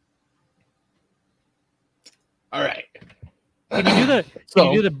 All right. Can you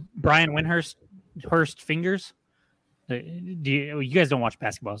do the Brian Windhurst fingers? You guys don't watch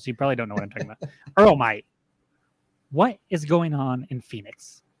basketball, so you probably don't know what I'm talking about. Earl might. What is going on in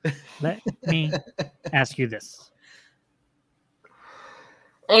Phoenix? Let me ask you this.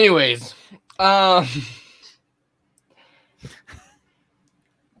 Anyways, I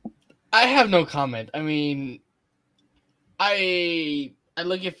have no comment. I mean, I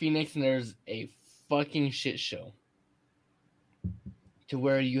look at Phoenix and there's a fucking shit show. To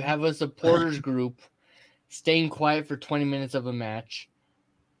where you have a supporters group staying quiet for 20 minutes of a match,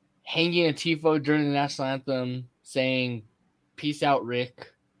 hanging a tifo during the national anthem, saying, "Peace out,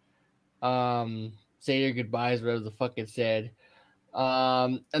 Rick." Say your goodbyes, whatever the fuck it said.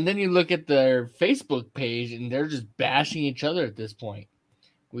 And then you look at their Facebook page and they're just bashing each other at this point.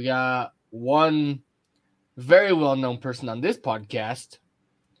 We got one very well-known person on this podcast.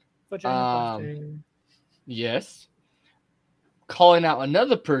 Yes. Calling out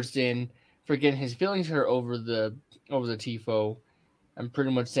another person for getting his feelings hurt over the tifo. I'm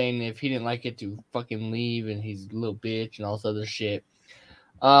pretty much saying if he didn't like it to fucking leave and he's a little bitch and all this other shit.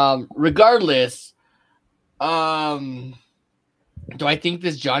 Regardless, do I think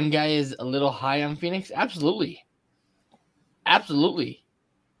this John guy is a little high on Phoenix? Absolutely. Absolutely.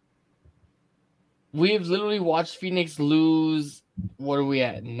 We've literally watched Phoenix lose, what are we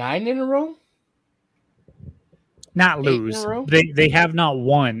at, 9 in a row? Not lose. They have not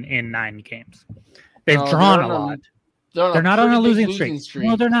won in 9 games. They've drawn a lot. They're not on a losing streak.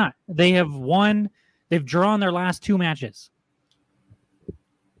 No, they're not. They have won. They've drawn their last 2 matches.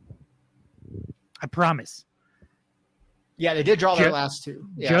 I promise. Yeah, they did draw their last 2.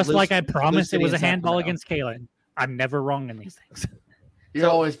 Yeah, just like I promised it was a handball against Kalen. I'm never wrong in these things. You're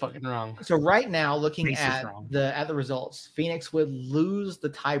always fucking wrong. So right now, looking at the results, Phoenix would lose the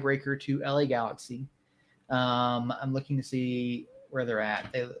tiebreaker to LA Galaxy. I'm looking to see where they're at.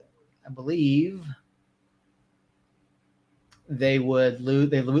 I believe they would lose.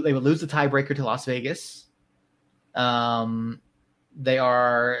 They would lose the tiebreaker to Las Vegas. They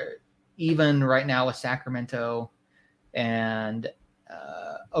are even right now with Sacramento and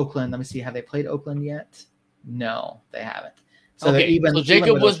Oakland. Let me see. Have they played Oakland yet? No, they haven't. So they're even. So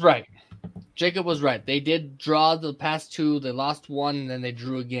Jacob was right. Jacob was right. They did draw the past two. They lost one, and then they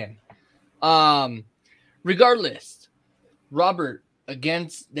drew again. Regardless, Robert,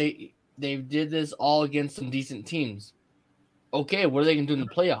 they did this all against some decent teams. Okay, what are they going to do in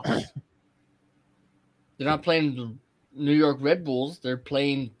the playoffs? They're not playing the New York Red Bulls. They're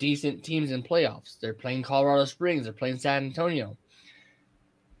playing decent teams in playoffs. They're playing Colorado Springs. They're playing San Antonio.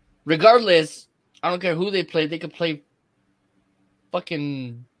 Regardless, I don't care who they play. They could play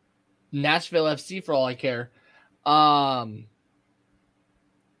fucking Nashville FC for all I care.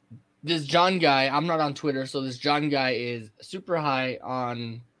 This John guy, I'm not on Twitter, so this John guy is super high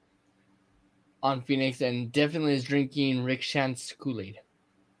on Phoenix and definitely is drinking Rick Chance Kool-Aid.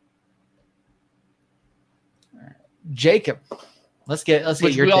 Jacob, let's get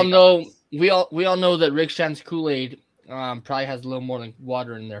your. We all know that Rick Chance Kool-Aid probably has a little more than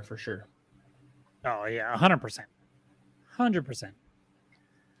water in there for sure. Oh yeah, 100%, 100%.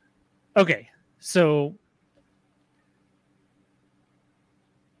 Okay, so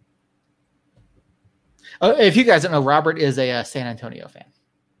if you guys don't know, Robert is a San Antonio fan.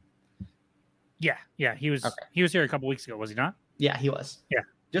 Yeah, he was. Okay. He was here a couple weeks ago, was he not? Yeah, he was. Yeah,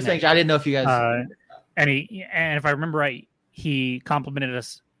 just saying. I didn't know if you guys. And if I remember right, he complimented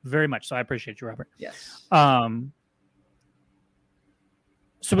us very much. So I appreciate you, Robert. Yes.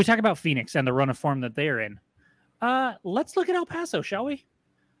 So we talk about Phoenix and the run of form that they are in. Let's look at El Paso, shall we?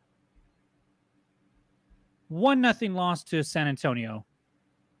 1-0 loss to San Antonio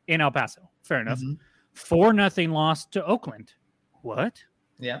in El Paso. Fair enough. 4-0 loss to Oakland. What?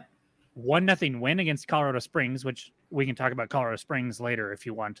 Yeah. 1-0 win against Colorado Springs, which we can talk about Colorado Springs later if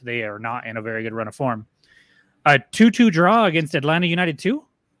you want. They are not in a very good run of form. A 2-2 draw against Atlanta United 2.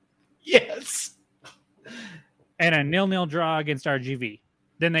 Yes. And a 0-0 draw against RGV.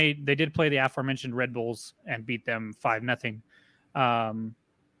 Then they did play the aforementioned Red Bulls and beat them 5-0.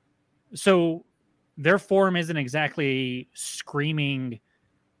 So their form isn't exactly screaming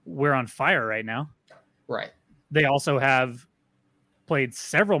we're on fire right now. Right. They also have played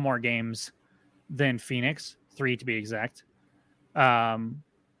several more games than Phoenix, 3 to be exact. Now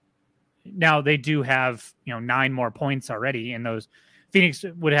they do have 9 more points already in those. Phoenix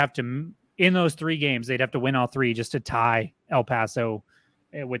would have to, in those 3 games, they'd have to win all 3 just to tie El Paso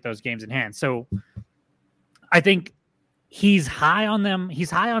with those games in hand. So I think he's high on them. He's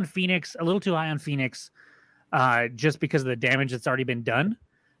high on Phoenix, a little too high on Phoenix, just because of the damage that's already been done.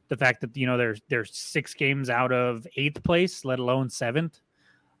 The fact that they're 6 games out of 8th place, let alone 7th.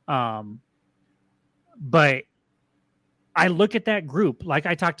 But I look at that group, like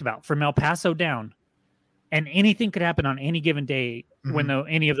I talked about, from El Paso down, and anything could happen on any given day when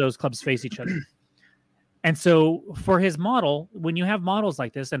any of those clubs face each other. And so for his model, when you have models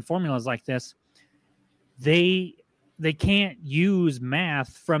like this and formulas like this, they can't use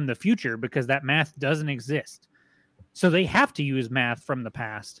math from the future because that math doesn't exist. So they have to use math from the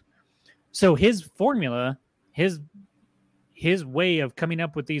past. So his formula, his way of coming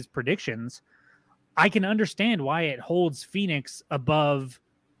up with these predictions, I can understand why it holds Phoenix above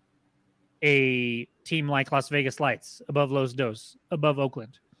a team like Las Vegas Lights, above Los Dos, above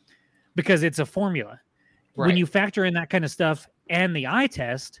Oakland, because it's a formula. Right. When you factor in that kind of stuff and the eye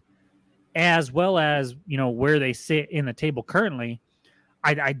test, as well as where they sit in the table currently,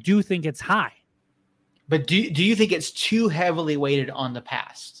 I do think it's high. But do you think it's too heavily weighted on the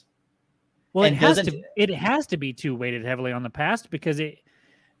past? Well, it has to be too weighted heavily on the past because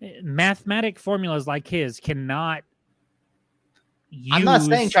mathematic formulas like his cannot use. I'm not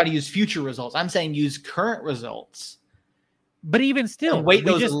saying try to use future results. I'm saying use current results. But even still, and weight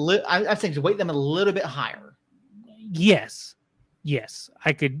those. I think to weight them a little bit higher. Yes,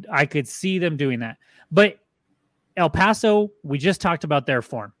 I could see them doing that. But El Paso, we just talked about their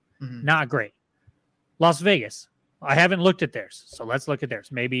form, not great. Las Vegas, I haven't looked at theirs, so let's look at theirs.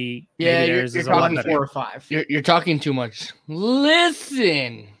 Maybe theirs is a lot better. 4 or 5. You're talking too much.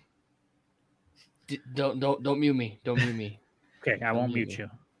 Listen, don't mute me. Don't mute me. Okay, I won't mute you.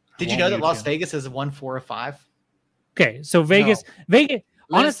 Did you know that Las Vegas is 1, 4, or 5? Okay, so Vegas,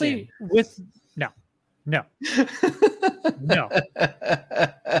 honestly, with no. No.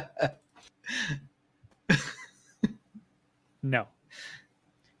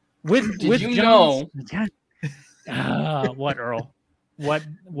 With you Jones, what, Earl? What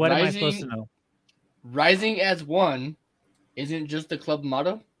am I supposed to know? Rising as 1 isn't just the club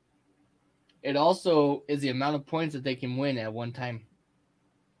motto. It also is the amount of points that they can win at one time.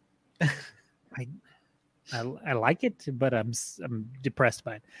 I like it, but I'm depressed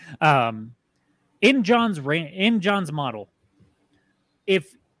by it. In John's model,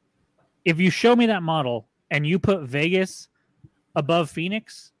 if you show me that model and you put Vegas above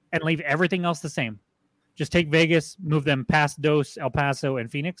Phoenix and leave everything else the same, just take Vegas, move them past Dos, El Paso, and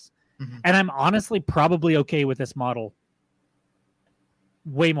Phoenix, and I'm honestly probably okay with this model.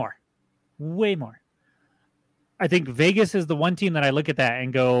 Way more. I think Vegas is the one team that I look at that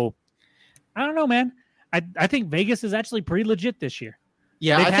and go, I don't know, man. I think Vegas is actually pretty legit this year.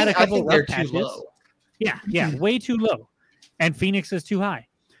 Yeah, They've had a couple I think rough they're patches. too low. Yeah, way too low. And Phoenix is too high.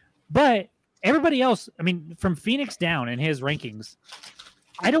 But everybody else, I mean, from Phoenix down in his rankings,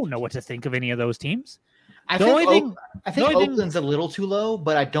 I don't know what to think of any of those teams. I think Oakland's a little too low,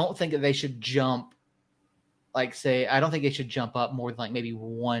 but I don't think that they should jump. I don't think they should jump up more than like maybe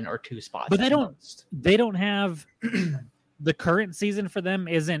 1 or 2 spots. But they don't have the current season for them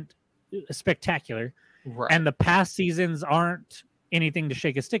isn't spectacular. Right. And the past seasons aren't anything to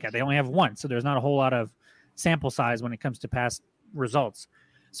shake a stick at. They only have one, so there's not a whole lot of sample size when it comes to past results.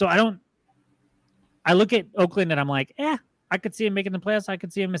 So I look at Oakland and I'm like, I could see him making the playoffs. I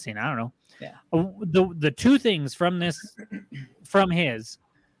could see him missing. I don't know. Yeah. The two things from his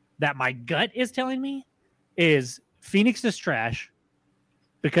that my gut is telling me is Phoenix is trash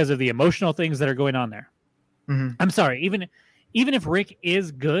because of the emotional things that are going on there. Mm-hmm. I'm sorry. Even if Rick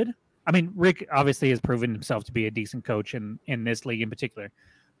is good, I mean, Rick obviously has proven himself to be a decent coach in this league in particular.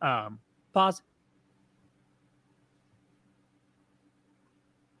 Pause.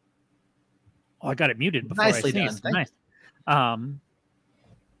 Oh, I got it muted before Nicely I sneezed. done. Nice.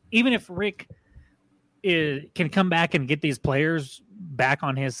 Even if Rick can come back and get these players back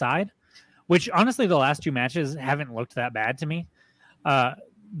on his side, which honestly the last 2 matches haven't looked that bad to me,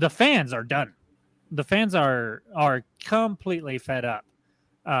 the fans are done. The fans are completely fed up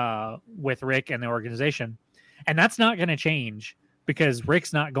with Rick and the organization. And that's not going to change because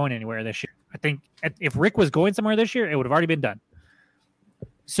Rick's not going anywhere this year. I think if Rick was going somewhere this year, it would have already been done.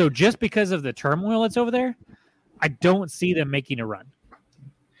 So just because of the turmoil that's over there, I don't see them making a run.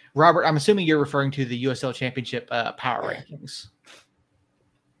 Robert, I'm assuming you're referring to the USL Championship power rankings.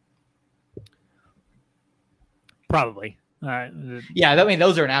 Probably. Yeah, I mean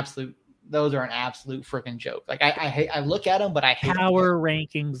those are an absolute freaking joke. Like I look at them, but I hate power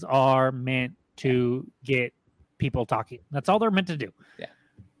rankings are meant to get people talking. That's all they're meant to do. Yeah,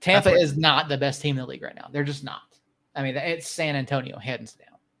 Tampa is not the best team in the league right now. They're just not. I mean, it's San Antonio hands down.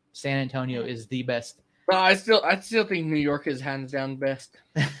 San Antonio is the best. Well, I still think New York is hands down best.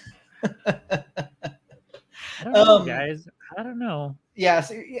 I don't know, guys. I don't know. Yeah.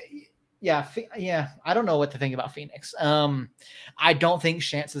 Yeah. I don't know what to think about Phoenix. I don't think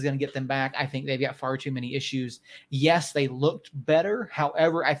Chance is going to get them back. I think they've got far too many issues. Yes, they looked better.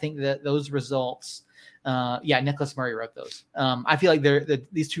 However, I think that those results, Nicholas Murray wrote those. I feel like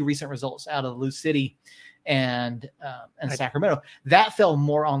these 2 recent results out of Lou City and Sacramento, that fell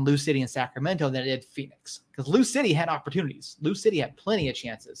more on Lou City and Sacramento than it did Phoenix, because Lou City had opportunities. Lou City had plenty of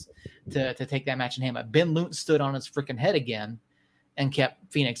chances to take that match in hand. But Ben Lunt stood on his freaking head again and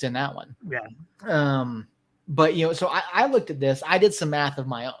kept Phoenix in that one. Yeah. But so I looked at this. I did some math of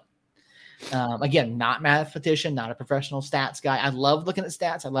my own. Again, not mathematician, not a professional stats guy. I love looking at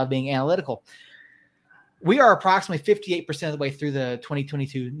stats. I love being analytical. We are approximately 58% of the way through the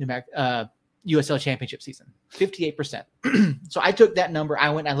 2022 USL Championship season. 58%. So I took that number. I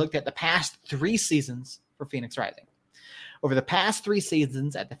went and I looked at the past 3 seasons for Phoenix Rising. Over the past 3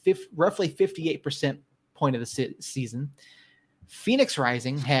 seasons, at the roughly 58% point of the season, Phoenix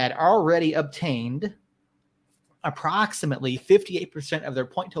Rising had already obtained approximately 58% of their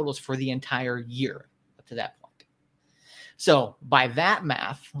point totals for the entire year up to that point. So by that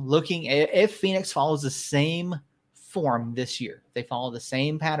math, looking at if Phoenix follows the same form this year, they follow the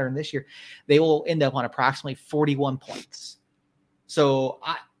same pattern this year, they will end up on approximately 41 points. So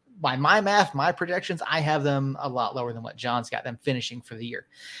by my math, my projections, I have them a lot lower than what John's got them finishing for the year.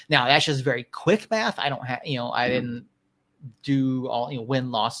 Now that's just very quick math. I don't have, I didn't do all,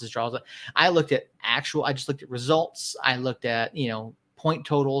 win, losses, draws. I just looked at results. I looked at, point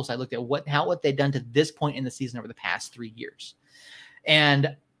totals. I looked at what they've done to this point in the season over the past 3 years.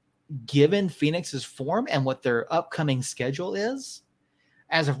 And given Phoenix's form and what their upcoming schedule is,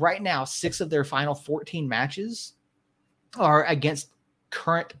 as of right now, 6 of their final 14 matches are against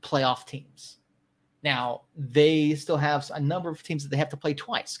current playoff teams. Now, they still have a number of teams that they have to play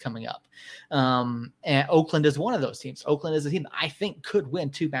twice coming up. And Oakland is one of those teams. Oakland is a team that I think could win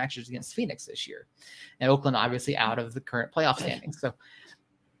 2 matches against Phoenix this year. And Oakland obviously out of the current playoff standings. So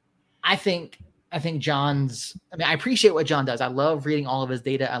I think I appreciate what John does. I love reading all of his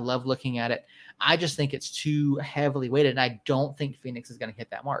data. I love looking at it. I just think it's too heavily weighted, and I don't think Phoenix is going to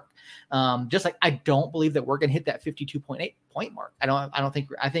hit that mark. Just like I don't believe that we're going to hit that 52.8 point mark.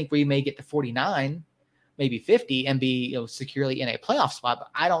 I think we may get to 49, maybe 50, and be securely in a playoff spot. But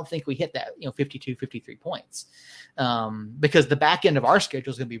I don't think we hit that 52, 53 points because the back end of our schedule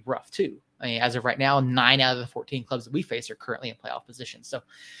is going to be rough too. I mean, as of right now, 9 out of the 14 clubs that we face are currently in playoff position. So,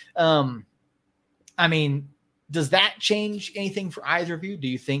 I mean, does that change anything for either of you? Do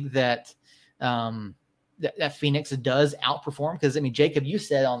you think that that Phoenix does outperform? Because, I mean, Jacob, you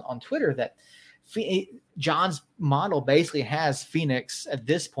said on Twitter that John's model basically has Phoenix at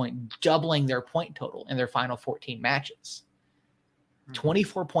this point doubling their point total in their final 14 matches.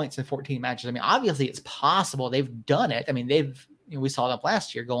 24 points in 14 matches. I mean, obviously it's possible. They've done it. I mean, we saw them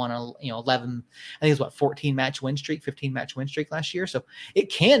last year go on a 11, I think it's 15 match win streak last year. So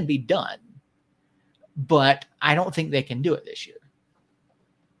it can be done, but I don't think they can do it this year.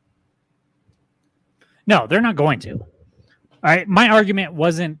 No, they're not going to. My argument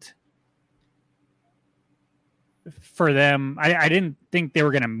wasn't for them. I didn't think they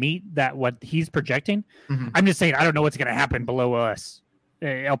were going to meet what he's projecting. Mm-hmm. I'm just saying I don't know what's going to happen below us.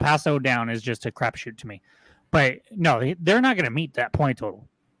 El Paso down is just a crapshoot to me. But no, they're not going to meet that point total.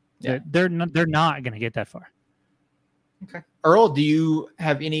 Yeah. They're not going to get that far. Okay, Earl, do you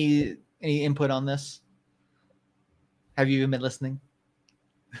have any input on this? Have you even been listening?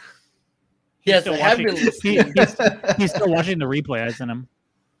 Yes, I have been listening. He's still watching the replay I sent him.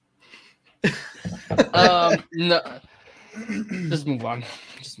 No. Just move on.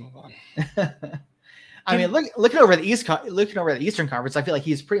 I mean, looking over the Eastern Conference, I feel like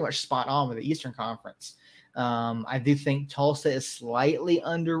he's pretty much spot on with the Eastern Conference. I do think Tulsa is slightly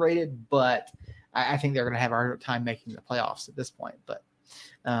underrated, but I think they're going to have a hard time making the playoffs at this point. But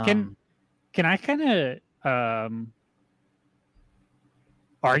can I kind of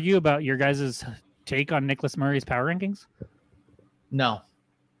argue about your guys' take on Nicholas Murray's power rankings? No.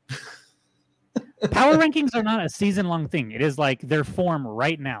 Power rankings are not a season-long thing. It is like their form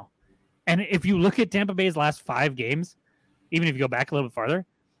right now. And if you look at Tampa Bay's last 5 games, even if you go back a little bit farther,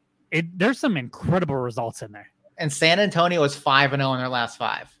 there's some incredible results in there. And San Antonio is 5-0 in their last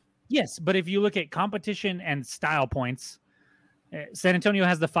 5. Yes, but if you look at competition and style points, San Antonio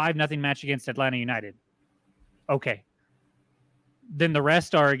has the 5-0 match against Atlanta United. Okay. Then the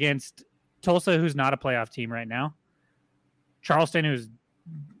rest are against Tulsa, who's not a playoff team right now. Charleston, who's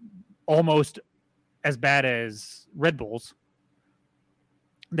almost as bad as Red Bulls.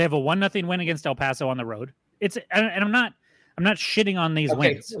 They have a 1-0 win against El Paso on the road. I'm not shitting on these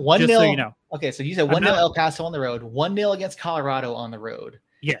wins. 1-0. So you know. Okay, so you said 1-0 El Paso on the road, 1-0 against Colorado on the road.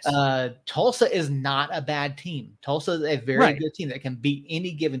 Yes. Tulsa is not a bad team. Tulsa is a very good team that can beat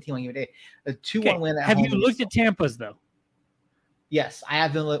any given team on any day. A 2-1 win at home. Have you looked at Tampa's though? Yes, I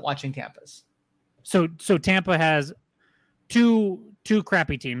have been watching Tampa's. So Tampa has two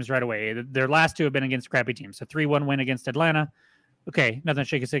crappy teams right away. Their last 2 have been against crappy teams. So 3-1 win against Atlanta. Okay, nothing to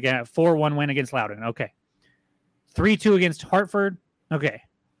shake a stick at. 4-1 win against Loudoun. Okay. 3-2 against Hartford. Okay.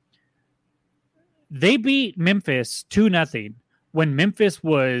 They beat Memphis 2-0 when Memphis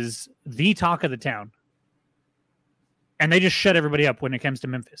was the talk of the town. And they just shut everybody up when it comes to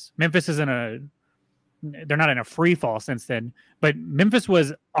Memphis. Memphis they're not in a free fall since then, but Memphis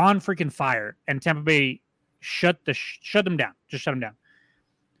was on freaking fire and Tampa Bay shut them down. Just shut them down.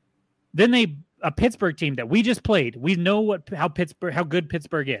 Then a Pittsburgh team that we just played. We know how good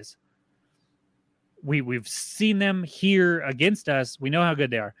Pittsburgh is. We've seen them here against us. We know how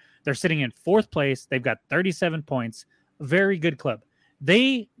good they are. They're sitting in 4th place. They've got 37 points. Very good club.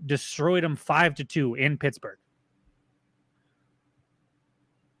 They destroyed them 5-2 in Pittsburgh.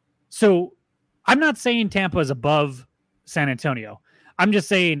 So I'm not saying Tampa is above San Antonio. I'm just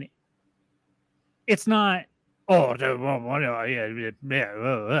saying it's not. No,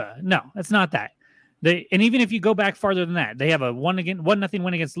 it's not that. And even if you go back farther than that, they have a 1-0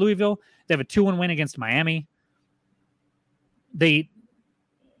 win against Louisville. They have a 2-1 win against Miami. They've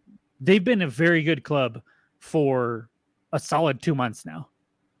been a very good club for a solid 2 months now.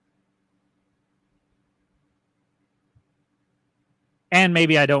 And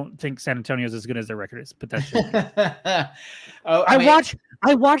maybe I don't think San Antonio is as good as their record is, but that's just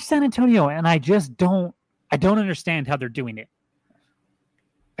I watch San Antonio and I don't understand how they're doing it.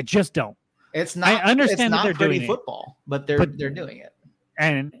 I just don't. It's not. I understand it's that they're pretty doing football, but they're doing it.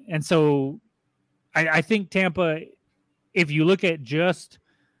 And so I think Tampa, if you look at just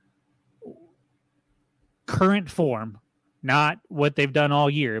current form, not what they've done all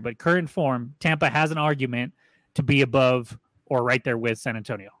year, but current form, Tampa has an argument to be above or right there with San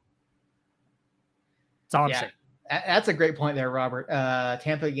Antonio. That's all I'm saying. That's a great point there, Robert.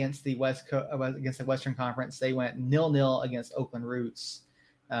 Tampa against the against the Western Conference, they went 0-0 against Oakland Roots.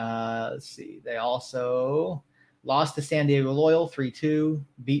 Let's see. They also lost to San Diego Loyal 3-2,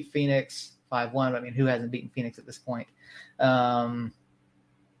 beat Phoenix 5-1. I mean, who hasn't beaten Phoenix at this point? Yeah,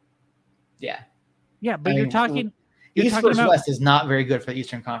 but you're talking East talking versus about, West is not very good for the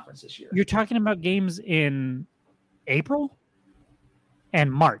Eastern Conference this year. You're talking about games in April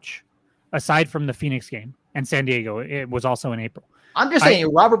and March, aside from the Phoenix game and San Diego. It was also in April. I'm just saying,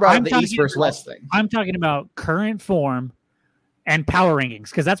 Robert brought up the East versus West thing. I'm talking about current form and power rankings,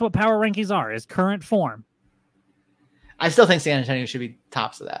 because that's what power rankings are, is current form. I still think San Antonio should be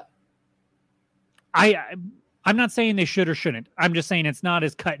tops of that. I'm not saying they should or shouldn't. I'm just saying it's not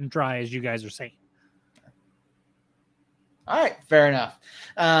as cut and dry as you guys are saying. All right, fair enough.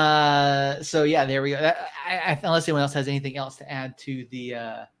 So yeah, there we go. Unless anyone else has anything else to add to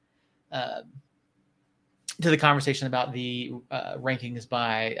the conversation about the rankings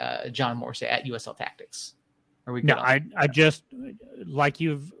by John Morse at USL Tactics. I just, like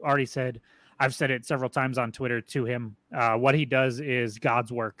you've already said, I've said it several times on Twitter to him. What he does is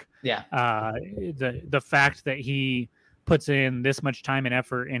God's work. Yeah. The fact that he puts in this much time and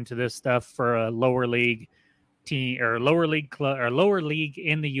effort into this stuff for a lower league team or lower league club or lower league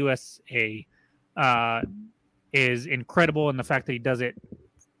in the USA is incredible. And the fact that he does it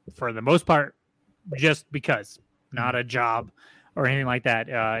for the most part just because, not a job or anything like that,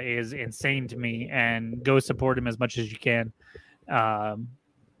 is insane to me. And go support him as much as you can,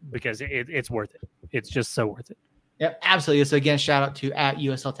 because it's worth it. It's just so worth it. Yep, absolutely. So again, shout out to at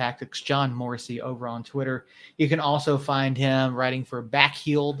USL Tactics, John Morrissey over on Twitter. You can also find him writing for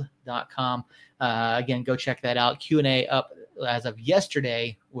backheeled.com. Again, go check that out. Q&A up as of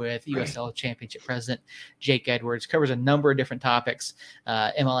yesterday with USL Championship President Jake Edwards. Covers a number of different topics.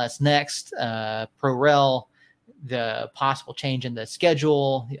 MLS Next, Pro-Rel, the possible change in the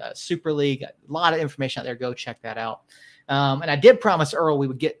schedule, Super League, a lot of information out there. Go check that out. And I did promise Earl we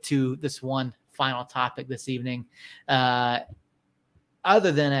would get to this one final topic this evening. Other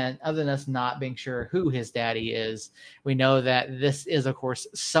than us not being sure who his daddy is, we know that this is, of course,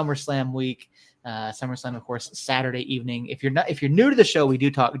 SummerSlam week. SummerSlam, of course, Saturday evening. If you're new to the show, we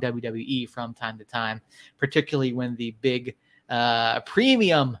do talk WWE from time to time, particularly when the big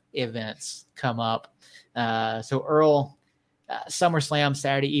premium events come up. So Earl, SummerSlam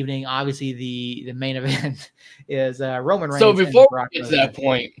Saturday evening. Obviously, the main event is Roman Reigns. So before we get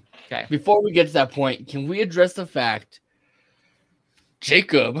to that point, can we address the fact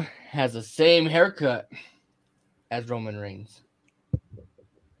Jacob has the same haircut as Roman Reigns?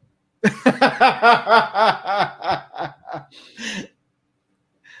 Are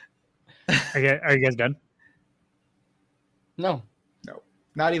you guys done? No,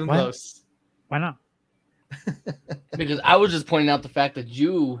 not even close. Why not? Because I was just pointing out the fact that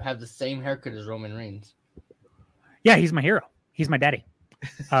you have the same haircut as Roman Reigns. Yeah, he's my hero. He's my daddy.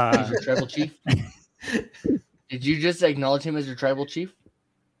 He's your tribal chief. Did you just acknowledge him as your tribal chief?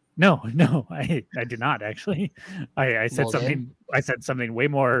 No, I did not actually. I said something. I said something way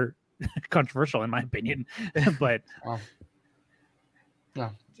more controversial in my opinion. But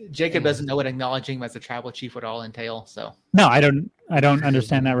no, Jacob doesn't know what acknowledging him as a tribal chief would all entail. So no, I don't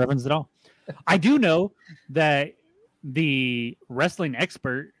understand that reference at all. I do know that the wrestling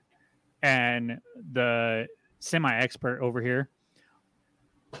expert and the semi-expert over here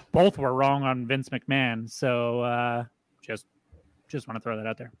both were wrong on Vince McMahon. So just want to throw that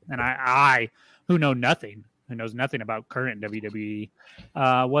out there. And I who knows nothing about current WWE,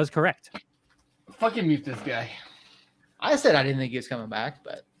 was correct. Fucking mute this guy. I said I didn't think he was coming back,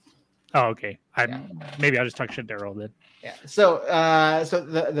 but oh, okay. Maybe I'll just talk shit to Earl then. Yeah. So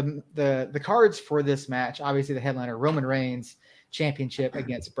the cards for this match, obviously the headliner Roman Reigns championship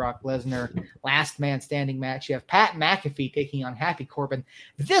against Brock Lesnar, last man standing match. You have Pat McAfee taking on Happy Corbin.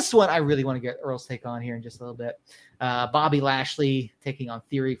 This one I really want to get Earl's take on here in just a little bit. Bobby Lashley taking on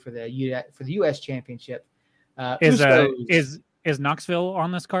Theory for the US championship. Is Knoxville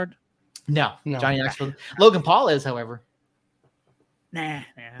on this card? No. Johnny Knoxville. Logan Paul is, however. Nah,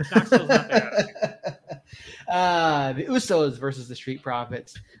 Knoxville's not there. The Usos versus the Street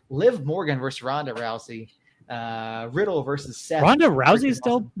Profits. Liv Morgan versus Ronda Rousey. Riddle versus Seth. Ronda Rousey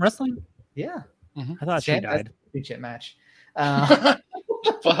still wrestling? Yeah. Mm-hmm. I thought she died. Big shit match.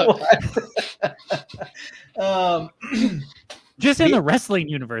 Just in the wrestling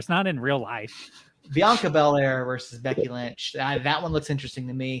universe, not in real life. Bianca Belair versus Becky Lynch. That one looks interesting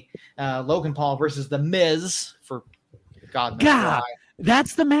to me. Logan Paul versus The Miz for God knows why.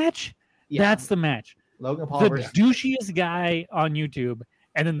 That's the match? Yeah. That's the match. Logan Paul The versus douchiest guy on YouTube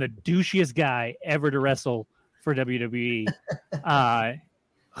and then the douchiest guy ever to wrestle for WWE.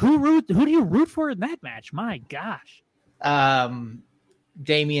 Who do you root for in that match? My gosh.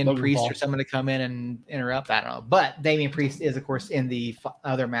 Damian Logan Priest Paul. or someone to come in and interrupt. I don't know. But Damian Priest is, of course, in the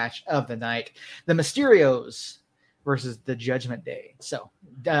other match of the night. The Mysterios versus the Judgment Day. So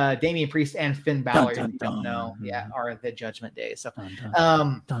Damian Priest and Finn Balor, if you don't know, are the Judgment Day. So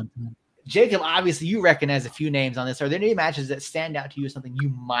Jacob, obviously you recognize a few names on this. Are there any matches that stand out to you as something you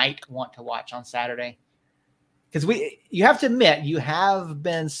might want to watch on Saturday? Because you have to admit, you have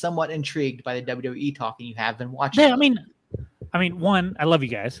been somewhat intrigued by the WWE talk, and you have been watching. Yeah, I mean, one, I love you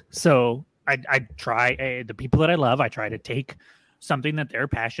guys, so I try the people that I love. I try to take something that they're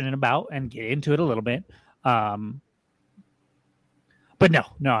passionate about and get into it a little bit. But no,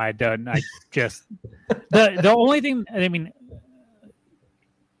 I don't. I just the only thing. I mean,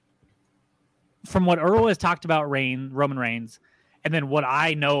 from what Earl has talked about Roman Reigns, and then what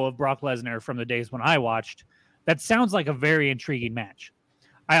I know of Brock Lesnar from the days when I watched, that sounds like a very intriguing match.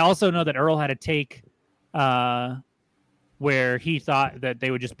 I also know that Earl had a take where he thought that they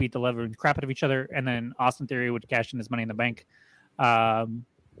would just beat the living crap out of each other, and then Austin Theory would cash in his Money in the Bank and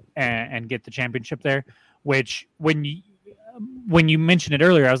get the championship there. Which, when you mentioned it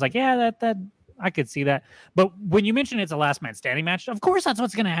earlier, I was like, yeah, that I could see that. But when you mentioned it's a last man standing match, of course that's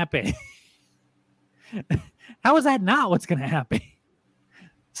what's going to happen. How is that not what's going to happen?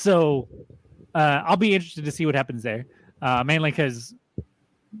 So I'll be interested to see what happens there, mainly because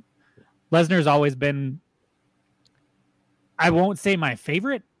Lesnar's always been, I won't say my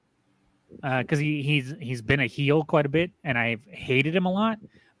favorite, because he's been a heel quite a bit, and I've hated him a lot.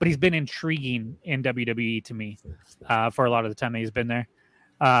 But he's been intriguing in WWE to me for a lot of the time that he's been there.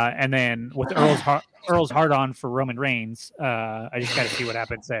 And then with Earl's hard on for Roman Reigns, I just got to see what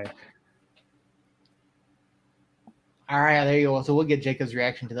happens there. All right, there you go. So we'll get Jacob's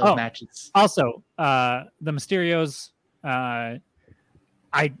reaction to those matches. Also, the Mysterios, I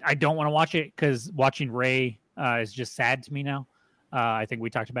don't want to watch it because watching Ray is just sad to me now. I think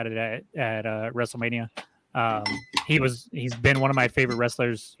we talked about it at WrestleMania. He's been one of my favorite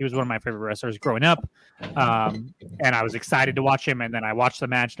wrestlers. He was one of my favorite wrestlers growing up. And I was excited to watch him. And then I watched the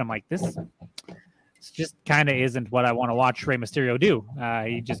match and I'm like, this just kind of isn't what I want to watch Rey Mysterio do.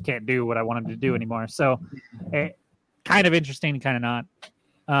 He just can't do what I want him to do anymore. So kind of interesting, kind of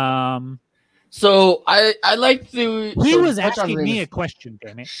not. So I like to. He was asking me a question,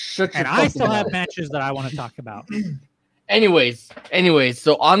 damn it. And I still have matches that I want to talk about. Anyways,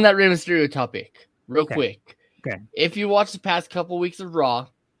 so on that Rey Mysterio topic, real quick. Okay. If you watch the past couple weeks of Raw,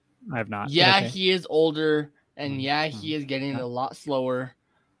 I have not. Yeah, okay. He is older, and he is getting a lot slower.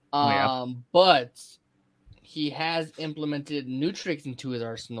 Yeah. But he has implemented new tricks into his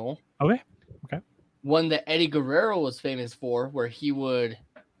arsenal. Okay. One that Eddie Guerrero was famous for, where he would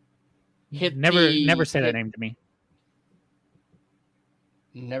hit. Never say that name to me.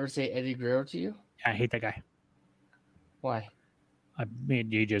 Never say Eddie Guerrero to you? I hate that guy. Why? I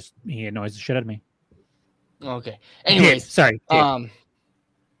mean, he annoys the shit out of me. Okay. Anyways, sorry.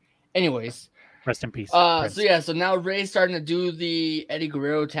 Anyways, rest in peace. So now Ray's starting to do the Eddie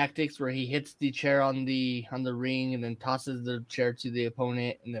Guerrero tactics, where he hits the chair on the ring and then tosses the chair to the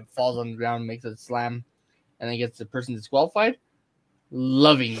opponent and then falls on the ground, makes a slam, and then gets the person disqualified.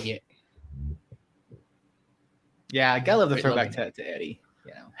 Loving it. Yeah, I gotta love the throwback to Eddie.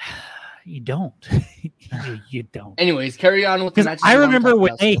 You know, you don't. you don't. Anyways, carry on with the match. I remember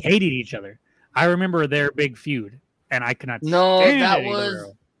when they hated each other. I remember their big feud, and I could not.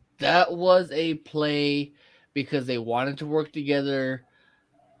 That was a play because they wanted to work together.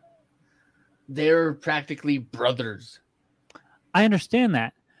 They're practically brothers. I understand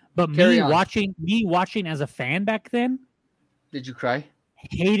that, but me watching as a fan back then. Did you cry?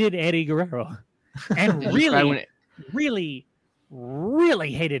 Hated Eddie Guerrero, and really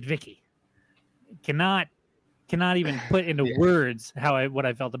hated Vicky. Cannot even put into words what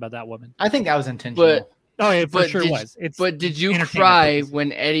I felt about that woman. I think that was intentional. It for sure was. But did you cry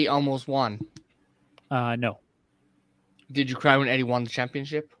when Eddie almost won? No. Did you cry when Eddie won the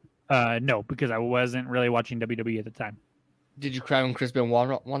championship? No, because I wasn't really watching WWE at the time. Did you cry when Chris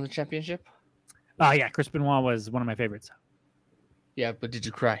Benoit won the championship? Yeah, Chris Benoit was one of my favorites. Yeah, but did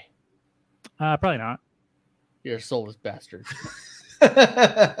you cry? Probably not. You're a soulless bastard. Fair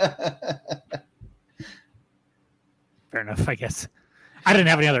enough, I guess. I didn't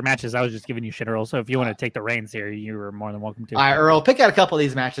have any other matches. I was just giving you shit, Earl. So if you want to take the reins here, you were more than welcome to. All right, Earl, pick out a couple of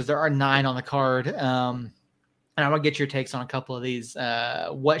these matches. There are 9 on the card. And I want to get your takes on a couple of these.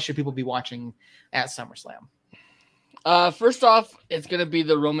 What should people be watching at SummerSlam? First off, it's going to be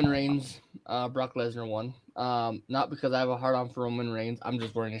the Roman Reigns, Brock Lesnar one. Not because I have a hard-on for Roman Reigns. I'm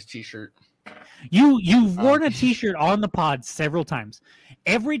just wearing his T-shirt. You've worn a T-shirt on the pod several times.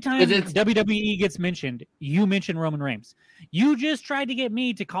 Every time WWE gets mentioned, you mention Roman Reigns. You just tried to get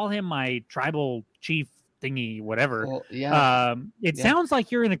me to call him my tribal chief thingy, whatever. Well, yeah. It sounds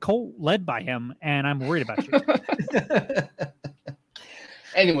like you're in a cult led by him, and I'm worried about you.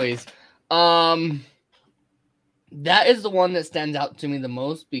 Anyways, that is the one that stands out to me the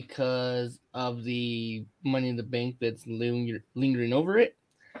most because of the Money in the Bank that's lingering over it.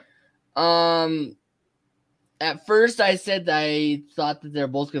 At first I said that I thought that they're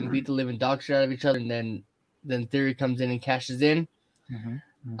both going to beat the living dog shit out of each other, and then Theory comes in and cashes in.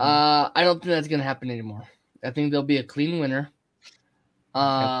 I don't think that's going to happen anymore. I think there'll be a clean winner.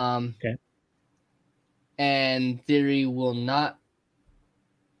 Okay. And Theory will not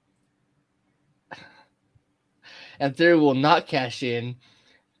cash in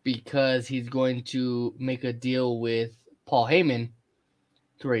because he's going to make a deal with Paul Heyman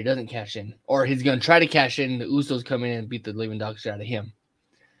to where he doesn't cash in, or he's going to try to cash in. The Usos come in and beat the living dog shit out of him,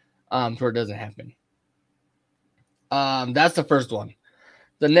 so it doesn't happen. That's the first one.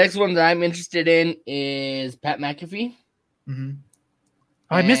 The next one that I'm interested in is Pat McAfee. Mm-hmm.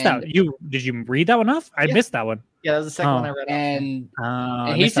 Oh, I missed that. Did you read that one off? I missed that one. Yeah, that was the second one I read. And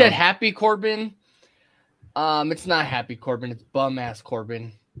he said Happy Corbin. It's not Happy Corbin. It's Bum Ass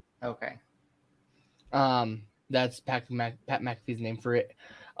Corbin. Okay. That's Pat McAfee's name for it.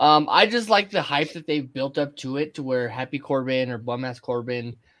 I just like the hype that they've built up to it, to where Happy Corbin or Bum Ass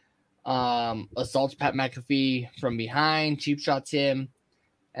Corbin assaults Pat McAfee from behind, cheap shots him,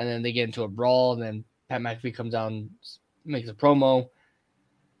 and then they get into a brawl. And then Pat McAfee comes out and makes a promo.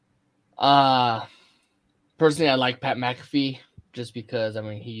 Personally, I like Pat McAfee just because, I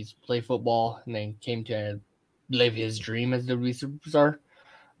mean, he's played football and then came to live his dream as the superstar.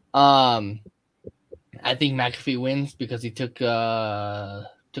 I think McAfee wins because he took the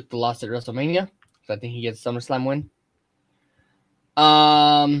loss at WrestleMania. So I think he gets a SummerSlam win.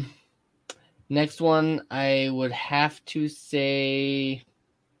 Next one, I would have to say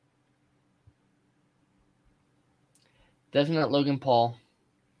definitely not Logan Paul.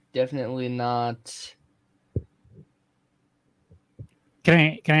 Definitely not.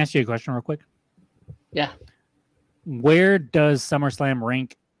 Can I ask you a question real quick? Yeah. Where does SummerSlam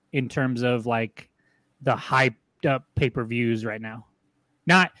rank in terms of like the hyped up pay-per-views right now?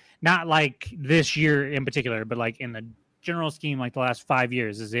 Not like this year in particular, but like in the general scheme, like the last 5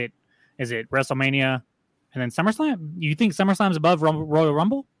 years. Is it WrestleMania and then SummerSlam? You think SummerSlam's above Royal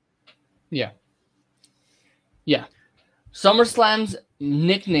Rumble? Yeah. SummerSlam's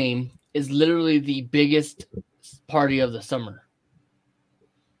nickname is literally the biggest party of the summer.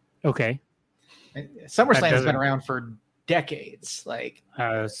 Okay. SummerSlam's been around for decades. Like,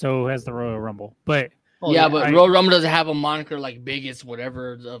 so has the Royal Rumble, but Royal Rumble doesn't have a moniker like biggest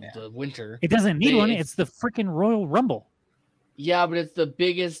whatever of the winter. It doesn't need one. It's the freaking Royal Rumble. Yeah, but it's the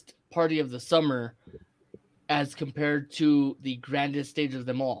biggest party of the summer as compared to the grandest stage of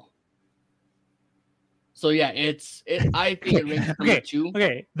them all. So yeah, I think it ranks number 2.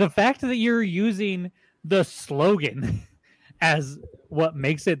 Okay, the fact that you're using the slogan as what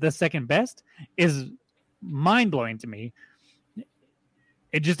makes it the second best is mind-blowing to me.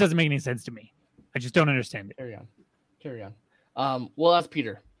 It just doesn't make any sense to me. I just don't understand it. Carry on. Well, that's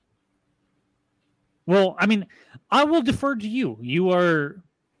Peter. Well, I mean, I will defer to you. You are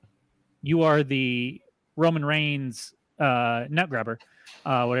the Roman Reigns nut grabber,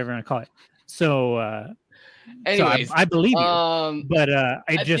 whatever you want to call it. So, anyways, so I believe you. But I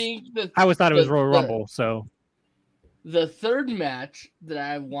always thought it was Royal Rumble. So the third match that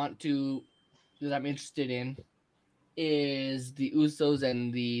I'm interested in is the Usos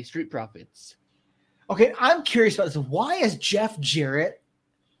and the Street Profits. Okay, I'm curious about this. Why is Jeff Jarrett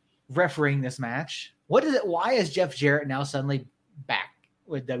refereeing this match? What is it? Why is Jeff Jarrett now suddenly back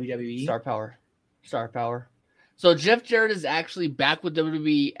with WWE? Star power. So Jeff Jarrett is actually back with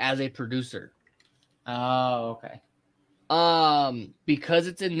WWE as a producer. Oh, okay. Because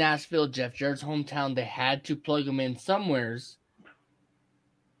it's in Nashville, Jeff Jarrett's hometown, they had to plug him in somewheres.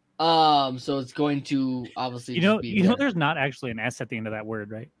 So it's going to obviously you know there's not actually an S at the end of that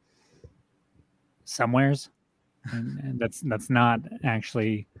word, right? Somewheres. And that's not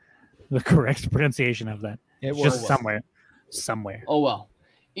actually the correct pronunciation of that. It's just somewhere. Oh well.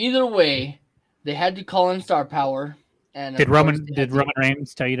 Either way, they had to call in Star Power And Did of course, Roman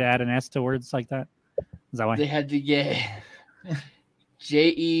Reigns tell you to add an S to words like that? Is that why? they had to get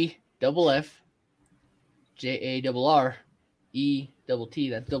JEFF JARRETT.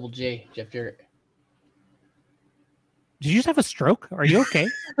 That's double J, Jeff Jarrett. Did you just have a stroke? Are you okay?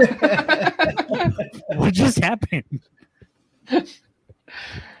 What just happened?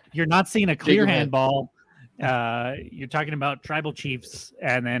 You're not seeing a clear handball. You're talking about tribal chiefs,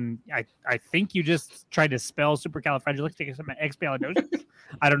 and then I think you just tried to spell supercalifragilisticexpialidocious.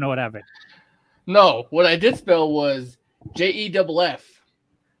 I don't know what happened. No, what I did spell was JEFF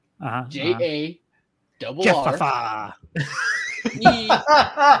JARRETT Jeffafa.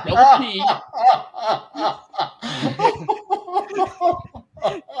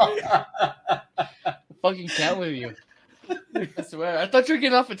 Fucking count with you. I swear. I thought you were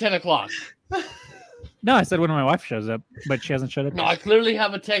getting off at 10 o'clock. No, I said when my wife shows up, but she hasn't showed up. No, I clearly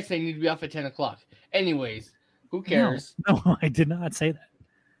have a text saying you need to be off at 10 o'clock. Anyways, who cares? No, I did not say that.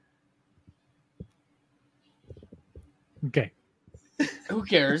 Okay. Who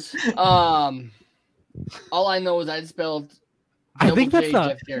cares? All I know is I spelled. I think that's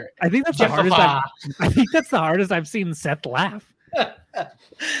Jeff Jarrett. the hardest. I think that's the hardest I've seen Seth laugh. I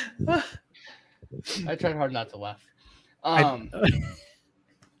tried hard not to laugh.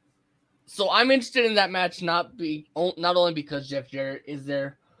 So I'm interested in that match, not only because Jeff Jarrett is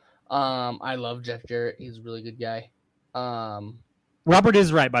there. I love Jeff Jarrett; he's a really good guy. Robert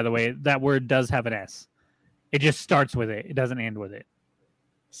is right, by the way. That word does have an S. It just starts with it. It doesn't end with it.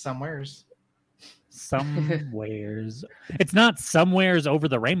 Somewheres. It's not somewheres over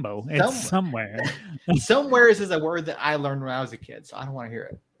the rainbow. It's somewhere. Somewheres is a word that I learned when I was a kid, so I don't want to hear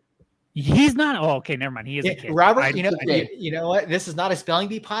it. He's not. Oh, okay, never mind. He is a kid. Robert, you know what? This is not a spelling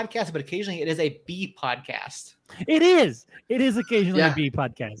bee podcast, but occasionally it is a bee podcast. It is. It is occasionally a bee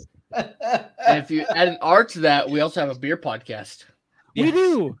podcast. And if you add an R to that, we also have a beer podcast. We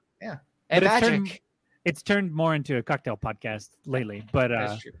do. Yeah. And magic. It's turned more into a cocktail podcast lately, but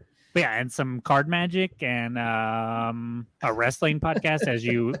that's true. Yeah, and some card magic and a wrestling podcast, as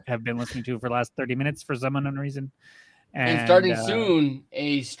you have been listening to for the last 30 minutes for some unknown reason. And starting soon,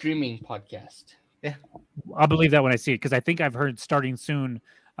 a streaming podcast. Yeah. I'll believe that when I see it, because I think I've heard starting soon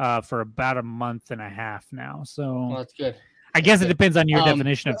for about a month and a half now. So well, that's good. I guess it depends on your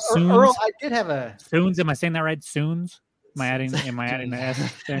definition of soons. Earl, I did have a soons. Am I saying that right? Soons? Am I adding the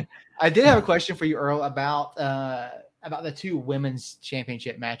S there? I did have a question for you, Earl, about the two women's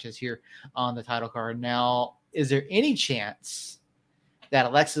championship matches here on the title card. Now, is there any chance that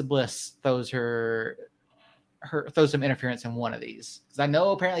Alexa Bliss throws some interference in one of these? Because I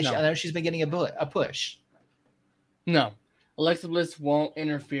know apparently I know she's been getting a push. No, Alexa Bliss won't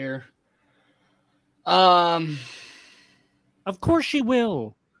interfere. Of course she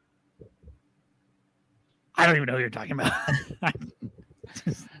will. I don't even know who you're talking about.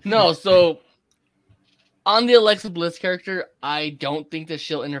 No, so on the Alexa Bliss character, I don't think that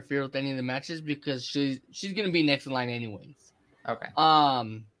she'll interfere with any of the matches because she's going to be next in line anyways. Okay.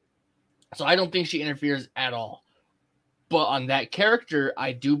 So I don't think she interferes at all. But on that character,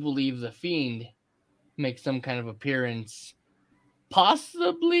 I do believe the Fiend makes some kind of appearance,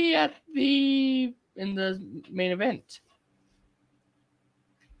 possibly in the main event.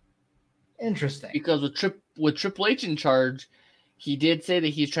 Interesting. Because with Triple H in charge, he did say that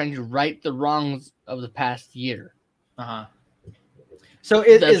he's trying to right the wrongs of the past year. Uh-huh. So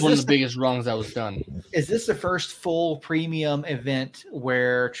that's one of the biggest wrongs that was done. Is this the first full premium event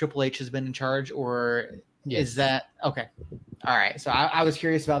where Triple H has been in charge, or is that okay? All right. So I was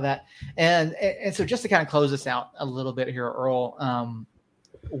curious about that, and so just to kind of close this out a little bit here, Earl,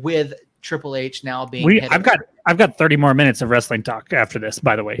 with Triple H now being I've got 30 more minutes of wrestling talk after this,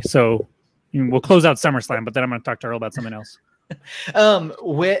 by the way. So we'll close out SummerSlam, but then I'm going to talk to Earl about something else.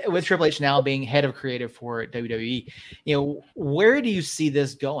 With Triple H now being head of creative for WWE, where do you see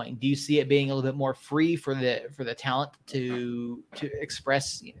this going? Do you see it being a little bit more free for the talent to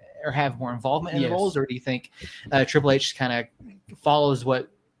express or have more involvement in the roles, or do you think Triple H kind of follows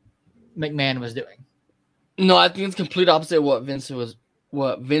what McMahon was doing? No, I think it's complete opposite of what Vince was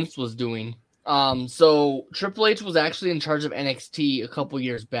doing. So Triple H was actually in charge of NXT a couple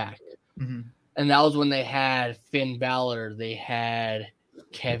years back. Mm-hmm. And that was when they had Finn Balor, they had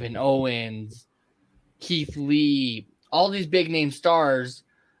Kevin Owens, Keith Lee, all these big name stars.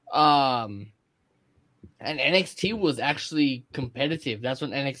 And NXT was actually competitive. That's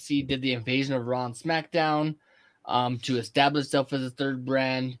when NXT did the invasion of Raw and SmackDown to establish itself as a third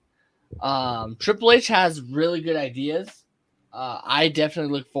brand. Triple H has really good ideas. I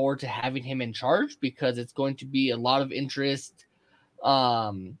definitely look forward to having him in charge because it's going to be a lot of interest,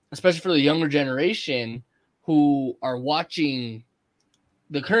 especially for the younger generation, who are watching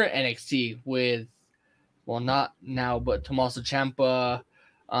the current NXT with, well, not now, but Tommaso Ciampa,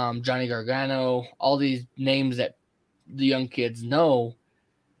 Johnny Gargano, all these names that the young kids know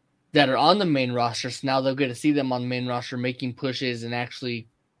that are on the main roster. So now they'll get to see them on the main roster making pushes and actually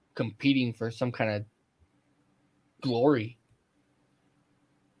competing for some kind of glory.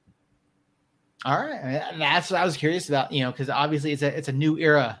 All right, that's what I was curious about, because obviously it's a new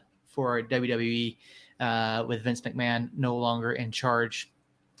era for WWE with Vince McMahon no longer in charge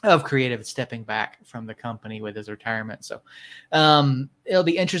of creative, stepping back from the company with his retirement. So it'll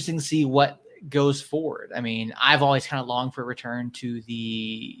be interesting to see what goes forward. I mean, I've always kind of longed for a return to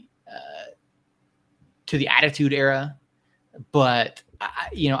the Attitude Era, but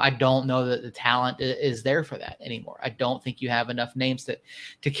I don't know that the talent is there for that anymore. I don't think you have enough names to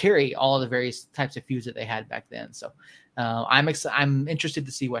carry all of the various types of feuds that they had back then. So I'm interested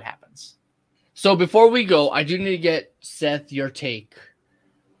to see what happens. So before we go, I do need to get Seth your take.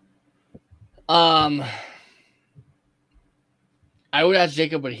 I would ask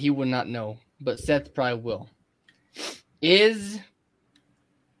Jacob, but he would not know. But Seth probably will. Is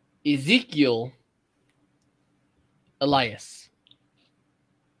Ezekiel Elias?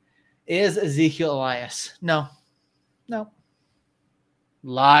 Is Ezekiel Elias? No.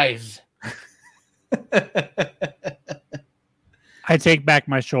 Lies. I take back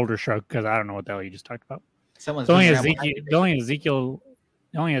my shoulder shrug because I don't know what the hell you just talked about. Someone's The only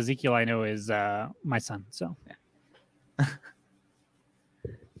Ezekiel I know is my son. So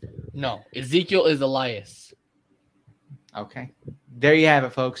No, Ezekiel is Elias. Okay. There you have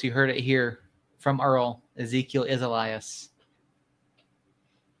it, folks. You heard it here from Earl. Ezekiel is Elias.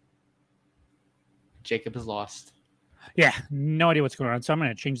 Jacob is lost. yeah, no idea what's going on. So I'm going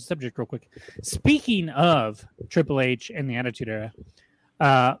to change the subject real quick. Speaking of Triple H and the Attitude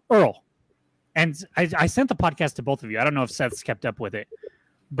Era, Earl, and I sent the podcast to both of you. I don't know if Seth's kept up with it,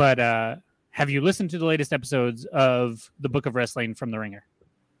 but have you listened to the latest episodes of the Book of Wrestling from The Ringer?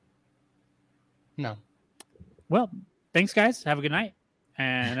 No. Well, thanks, guys. Have a good night.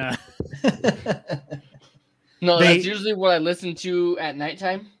 And No, that's usually what I listen to at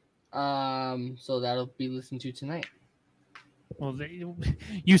nighttime. So that'll be listened to tonight. Well,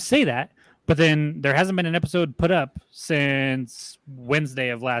 you say that, but then there hasn't been an episode put up since Wednesday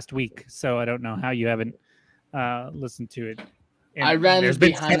of last week. So I don't know how you haven't listened to it. And I ran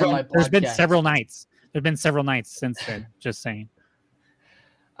behind on my podcast. There's been several nights. There've been several nights since then. Just saying.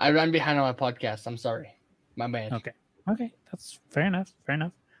 I ran behind on my podcast. I'm sorry. My bad. Okay. That's fair enough.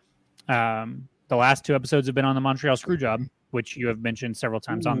 The last two episodes have been on the Montreal Screwjob, which you have mentioned several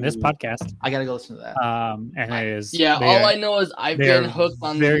times on this podcast. I gotta go listen to that. And it is all I know is I've been hooked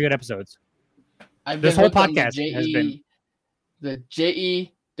on very good episodes. This whole podcast has been the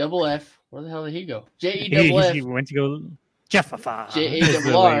JEFF. Where the hell did he go? JEFF. He went to go Jeff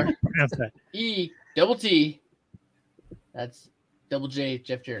JARR ETT. That's double J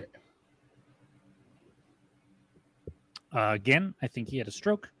Jeff Jarrett. Again, I think he had a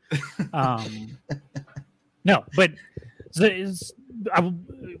stroke. No, but I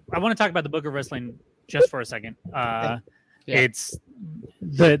want to talk about the Book of Wrestling just for a second. It's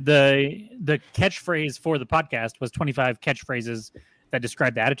the catchphrase for the podcast was 25 catchphrases that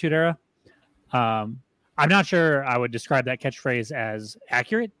describe the Attitude Era. I'm not sure I would describe that catchphrase as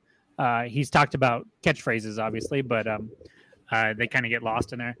accurate. He's talked about catchphrases, obviously, but they kind of get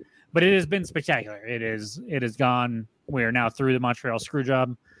lost in there. But it has been spectacular. It has gone. We are now through the Montreal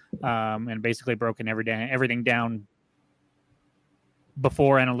Screwjob, and basically broken everything down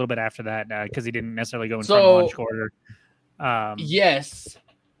before and a little bit after that because he didn't necessarily go in front of launch order. Yes,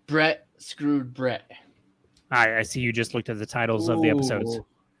 Brett screwed Brett. I see you just looked at the titles of the episodes.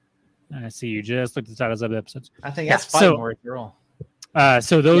 I see you just looked at the titles of the episodes. I think that's fighting worth Earl.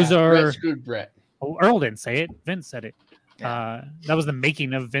 So those are Brett screwed Brett. Oh, Earl didn't say it. Vince said it. Yeah. That was the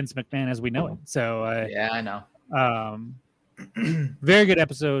making of Vince McMahon as we know it. So yeah, I know. Very good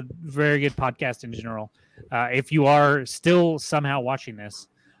episode. Very good podcast in general. If you are still somehow watching this,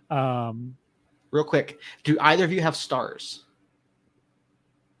 real quick, do either of you have stars?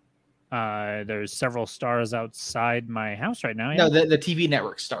 There's several stars outside my house right now. No, the TV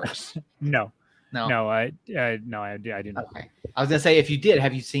network stars. No, I do not. Okay, I was gonna say if you did,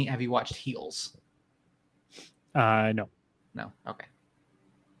 have you watched Heels? No. Okay.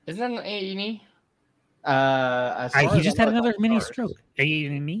 Isn't that an A&E? He just had another mini stroke.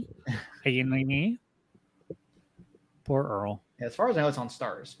 A&E. Poor Earl. Yeah, as far as I know, it's on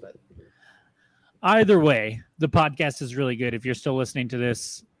Stars, but either way, the podcast is really good. If you're still listening to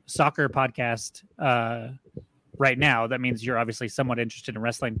this soccer podcast, right now, that means you're obviously somewhat interested in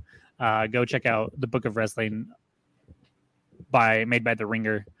wrestling. Go check out the Book of Wrestling made by The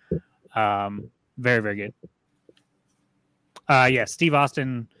Ringer. Very, very good. Yeah, Steve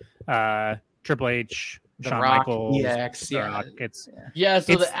Austin, Triple H, The Shawn Rock, Michaels, EX, The yeah. Rock. So it's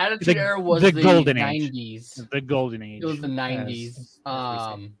the Attitude Era was the the golden age. 90s. The golden age. It was the 90s.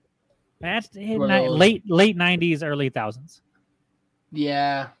 as we say. That's were those- late 90s, early thousands.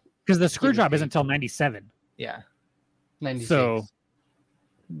 Yeah, Because the screw Give or job take. isn't until 97. Yeah. 96. So,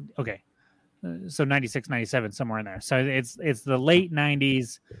 okay. So 96, 97, somewhere in there. So it's the late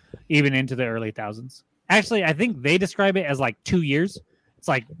 90s, even into the early thousands. Actually, I think they describe it as like 2 years. It's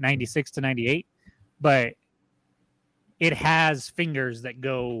like 96 to 98. But it has fingers that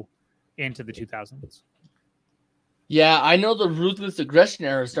go into the 2000s. Yeah, I know the Ruthless Aggression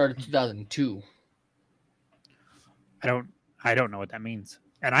Era started 2002 I don't know what that means.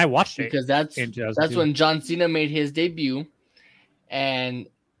 And I watched it because that's in 2002. when John Cena made his debut and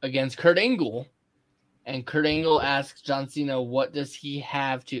against Kurt Angle. And Kurt Angle asks John Cena, what does he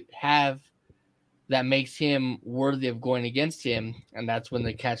have to have that makes him worthy of going against him? And that's when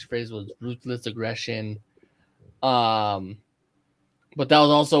the catchphrase was Ruthless Aggression. But that was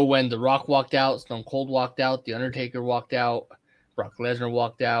also when The Rock walked out, Stone Cold walked out, The Undertaker walked out, Brock Lesnar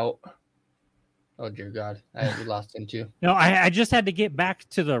walked out. Oh, dear God. We lost him too. No, I just had to get back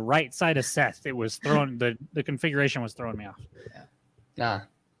to the right side of Seth. It was thrown, the configuration was throwing me off. Nah.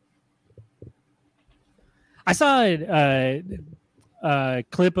 I saw a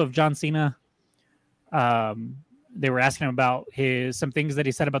clip of John Cena. They were asking him about some things that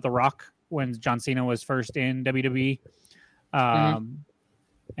he said about The Rock when John Cena was first in WWE. And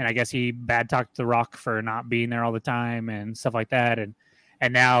I guess he bad talked The Rock for not being there all the time and stuff like that. And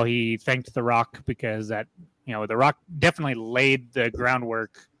now he thanked The Rock because The Rock definitely laid the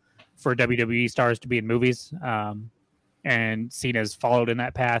groundwork for WWE stars to be in movies. And Cena's followed in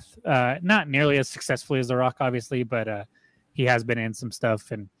that path. Not nearly as successfully as The Rock, obviously, but he has been in some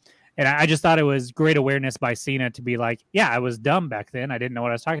stuff. And I just thought it was great awareness by Cena to be like, yeah, I was dumb back then. I didn't know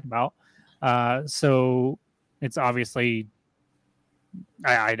what I was talking about. So it's obviously,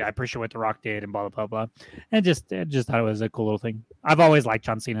 I appreciate what The Rock did and blah, blah, blah, blah. And just thought it was a cool little thing. I've always liked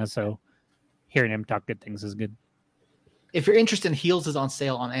John Cena, so hearing him talk good things is good. If you're interested, Heels is on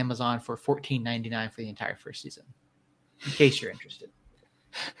sale on Amazon for $14.99 for the entire first season. In case you're interested.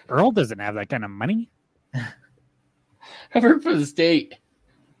 Earl doesn't have that kind of money. I work for the state.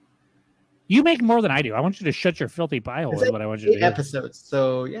 You make more than I do. I want you to shut your filthy pie hole. Is what I want you to do. Episodes.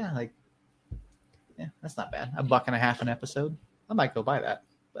 So yeah, that's not bad. $1.50 an episode. I might go buy that.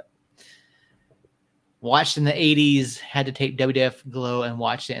 But watched in the 80s, had to tape WWF Glow and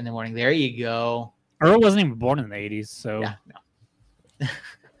watched it in the morning. There you go. Earl wasn't even born in the 80s, so Yeah, no.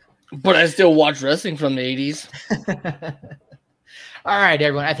 But I still watch wrestling from the 80s. All right,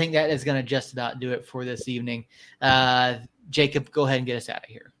 everyone. I think that is going to just about do it for this evening. Jacob, go ahead and get us out of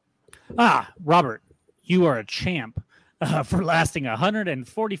here. Robert, you are a champ for lasting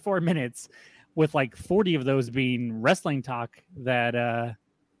 144 minutes with like 40 of those being wrestling talk. That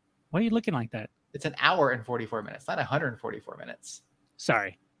why are you looking like that? It's an hour and 44 minutes, not 144 minutes.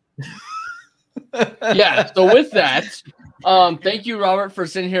 Sorry. Yeah, so with that, thank you, Robert, for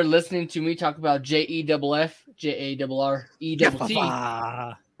sitting here listening to me talk about JEFF, JARRETT.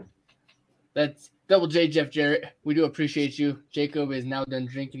 That's Double J Jeff Jarrett. We do appreciate you. Jacob is now done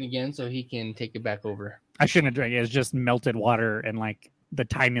drinking again, so he can take it back over. I shouldn't have drank it. It's just melted water and like the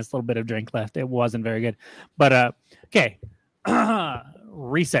tiniest little bit of drink left. It wasn't very good. But okay.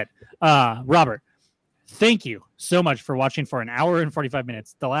 Reset. Robert, thank you so much for watching for an hour and 45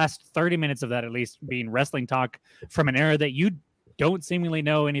 minutes. The last 30 minutes of that, at least, being wrestling talk from an era that you don't seemingly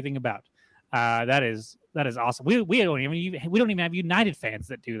know anything about. That is awesome. We don't even have United fans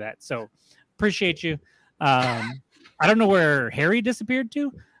that do that. So appreciate you. I don't know where Harry disappeared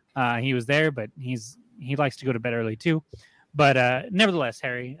to. He was there, but he likes to go to bed early too. But nevertheless,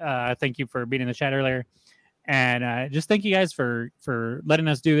 Harry, thank you for being in the chat earlier, and just thank you guys for letting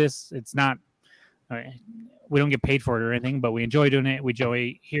us do this. It's not. We don't get paid for it or anything, but we enjoy doing it. We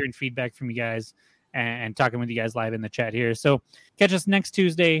enjoy hearing feedback from you guys and talking with you guys live in the chat here. So catch us next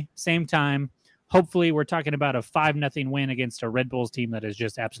Tuesday, same time. Hopefully we're talking about a 5-0 win against a Red Bulls team that is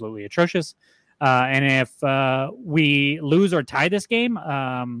just absolutely atrocious. And if we lose or tie this game,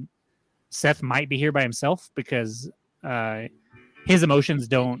 Seth might be here by himself because his emotions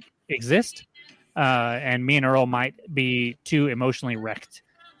don't exist. And me and Earl might be too emotionally wrecked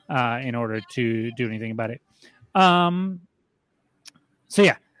in order to do anything about it. So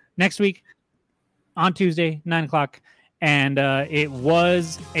yeah, next week on Tuesday, 9:00, and it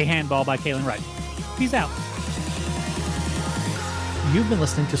was a handball by Kalen Wright. Peace out. You've been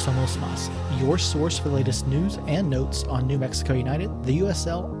listening to Somos Mas, your source for the latest news and notes on New Mexico United, the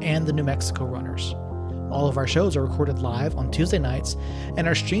USL, and the New Mexico Runners. All of our shows are recorded live on Tuesday nights and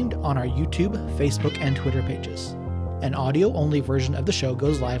are streamed on our YouTube, Facebook, and Twitter pages. An audio-only version of the show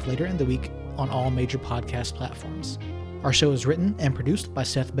goes live later in the week on all major podcast platforms. Our show is written and produced by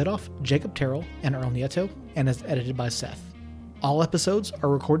Seth Bidoff, Jacob Terrell, and Earl Nieto, and is edited by Seth. All episodes are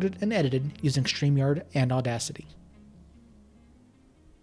recorded and edited using StreamYard and Audacity.